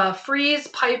 The freeze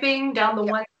piping down the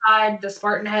one side, the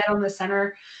Spartan head on the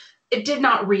center, it did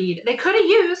not read. They could have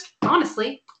used,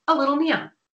 honestly, a little neon.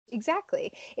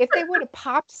 Exactly. If they would have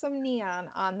popped some neon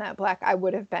on that black, I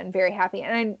would have been very happy.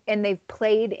 And they've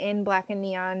played in black and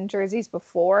neon jerseys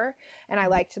before, and I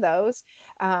liked those.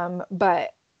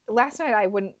 But last night I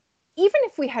wouldn't. Even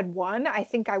if we had won, I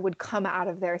think I would come out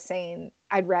of there saying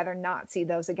I'd rather not see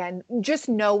those again, just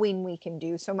knowing we can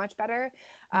do so much better.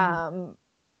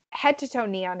 Head to toe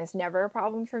neon is never a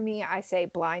problem for me. I say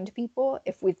blind people,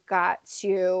 if we've got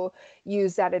to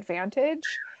use that advantage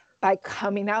by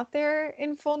coming out there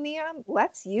in full neon,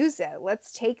 let's use it.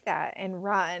 Let's take that and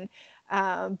run.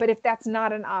 But if that's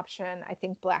not an option, I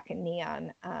think black and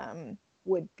neon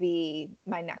would be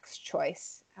my next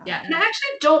choice. Yeah, and I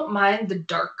actually don't mind the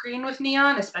dark green with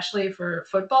neon, especially for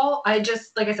football. I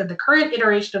just, like I said, the current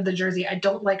iteration of the jersey, I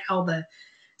don't like how the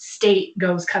state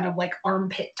goes kind of like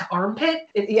armpit to armpit.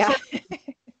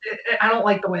 I don't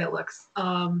like the way it looks.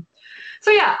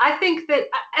 So yeah, I think that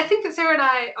Sara and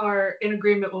I are in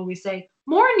agreement when we say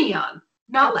more neon,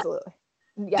 not Absolutely.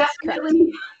 less. Yes, definitely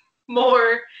correct.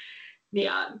 More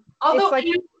neon. Although, like,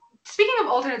 speaking of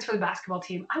alternates for the basketball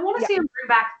team, I want to see them bring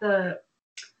back the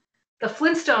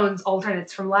Flintstones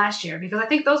alternates from last year, because I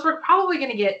think those were probably going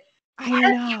to get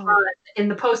in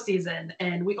the postseason,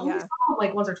 and we only saw them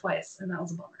like once or twice, and that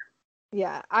was a bummer.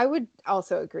 Yeah, I would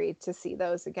also agree to see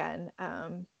those again.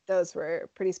 Those were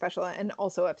pretty special, and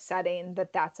also upsetting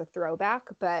that that's a throwback,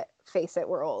 but face it,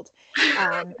 we're old.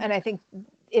 And I think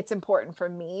it's important for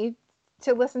me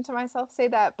to listen to myself say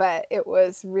that, but it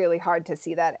was really hard to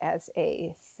see that as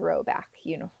a throwback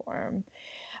uniform.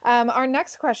 Our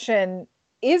next question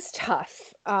is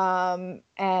tough.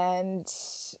 And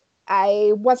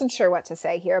I wasn't sure what to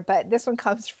say here, but this one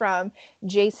comes from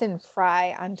Jason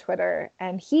Fry on Twitter.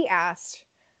 And he asked,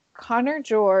 Connor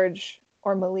George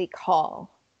or Malik Hall?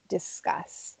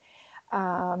 Discuss.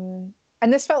 And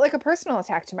this felt like a personal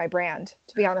attack to my brand,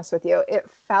 to be honest with you. It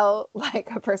felt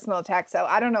like a personal attack. So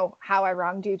I don't know how I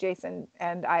wronged you, Jason,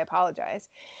 and I apologize.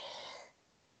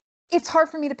 It's hard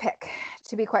for me to pick,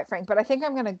 to be quite frank, but I think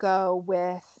I'm going to go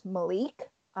with Malik.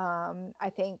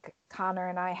 I think Connor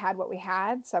and I had what we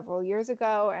had several years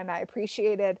ago, and I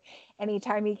appreciated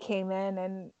anytime he came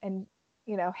in and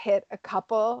hit a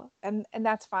couple, and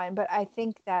that's fine. But I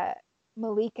think that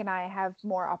Malik and I have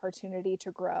more opportunity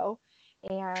to grow,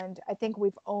 and I think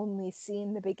we've only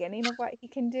seen the beginning of what he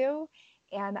can do.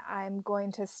 And I'm going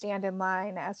to stand in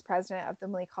line as president of the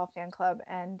Malik Hall fan club,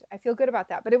 and I feel good about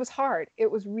that. But it was hard.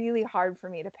 It was really hard for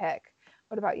me to pick.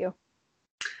 What about you?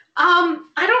 I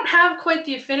don't have quite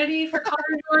the affinity for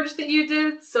Connor George that you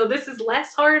did, so this is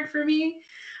less hard for me.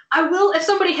 I will, if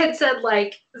somebody had said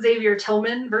like Xavier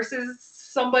Tillman versus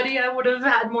somebody, I would have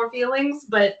had more feelings.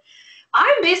 But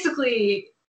I'm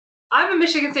a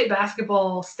Michigan State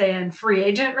basketball stan free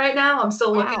agent right now. I'm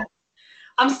still looking. Wow.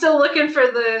 I'm still looking for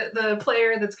the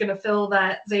player that's going to fill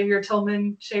that Xavier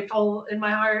Tillman shaped hole in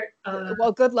my heart.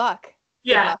 Well, good luck.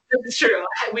 Yeah, it's true.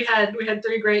 We had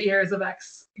 3 great years of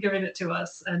X giving it to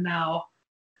us, and now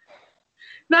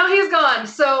he's gone.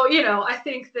 So, I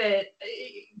think that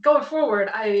going forward,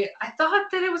 I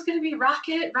thought that it was going to be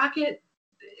Rocket. Rocket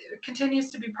continues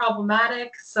to be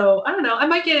problematic. So, I don't know. I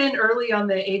might get in early on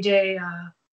the AJ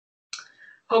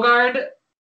Hoggard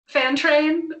fan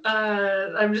train.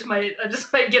 I just might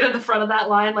get in the front of that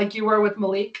line like you were with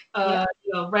Malik,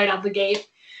 right out the gate.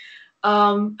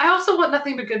 I also want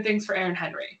nothing but good things for Aaron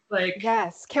Henry. Like,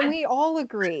 yes, can we all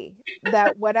agree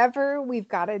that whatever we've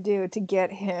got to do to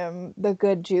get him the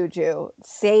good juju,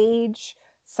 sage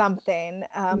something.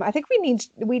 I think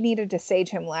we needed to sage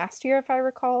him last year, if I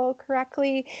recall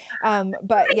correctly.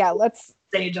 But yeah, let's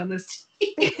sage on this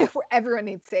everyone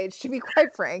needs sage. To be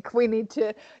quite frank, we need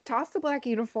to toss the black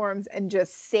uniforms and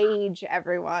just sage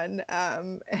everyone,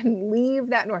 and leave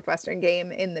that Northwestern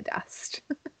game in the dust.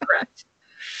 Correct.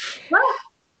 Well,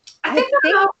 I think that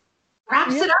about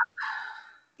wraps it up.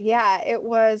 Yeah, it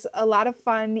was a lot of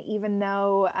fun, even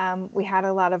though we had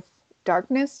a lot of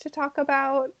darkness to talk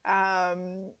about.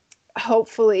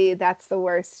 Hopefully that's the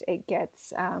worst it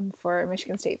gets for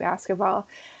Michigan State basketball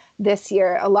this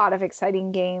year. A lot of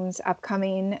exciting games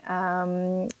upcoming.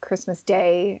 Christmas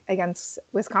Day against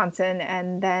Wisconsin,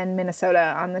 and then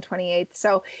Minnesota on the 28th.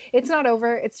 So it's not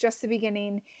over. It's just the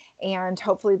beginning. And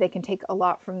hopefully they can take a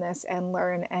lot from this and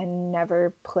learn and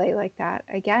never play like that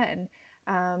again.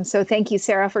 So thank you,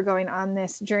 Sara, for going on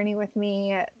this journey with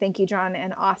me. Thank you, John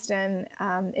and Austin.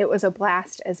 It was a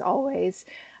blast as always.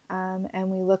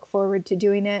 And we look forward to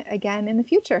doing it again in the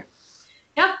future.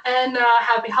 Yep. And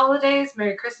happy holidays.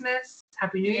 Merry Christmas.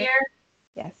 Happy New Year.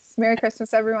 Yes. Merry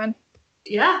Christmas, everyone.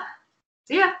 Yeah.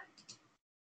 See ya.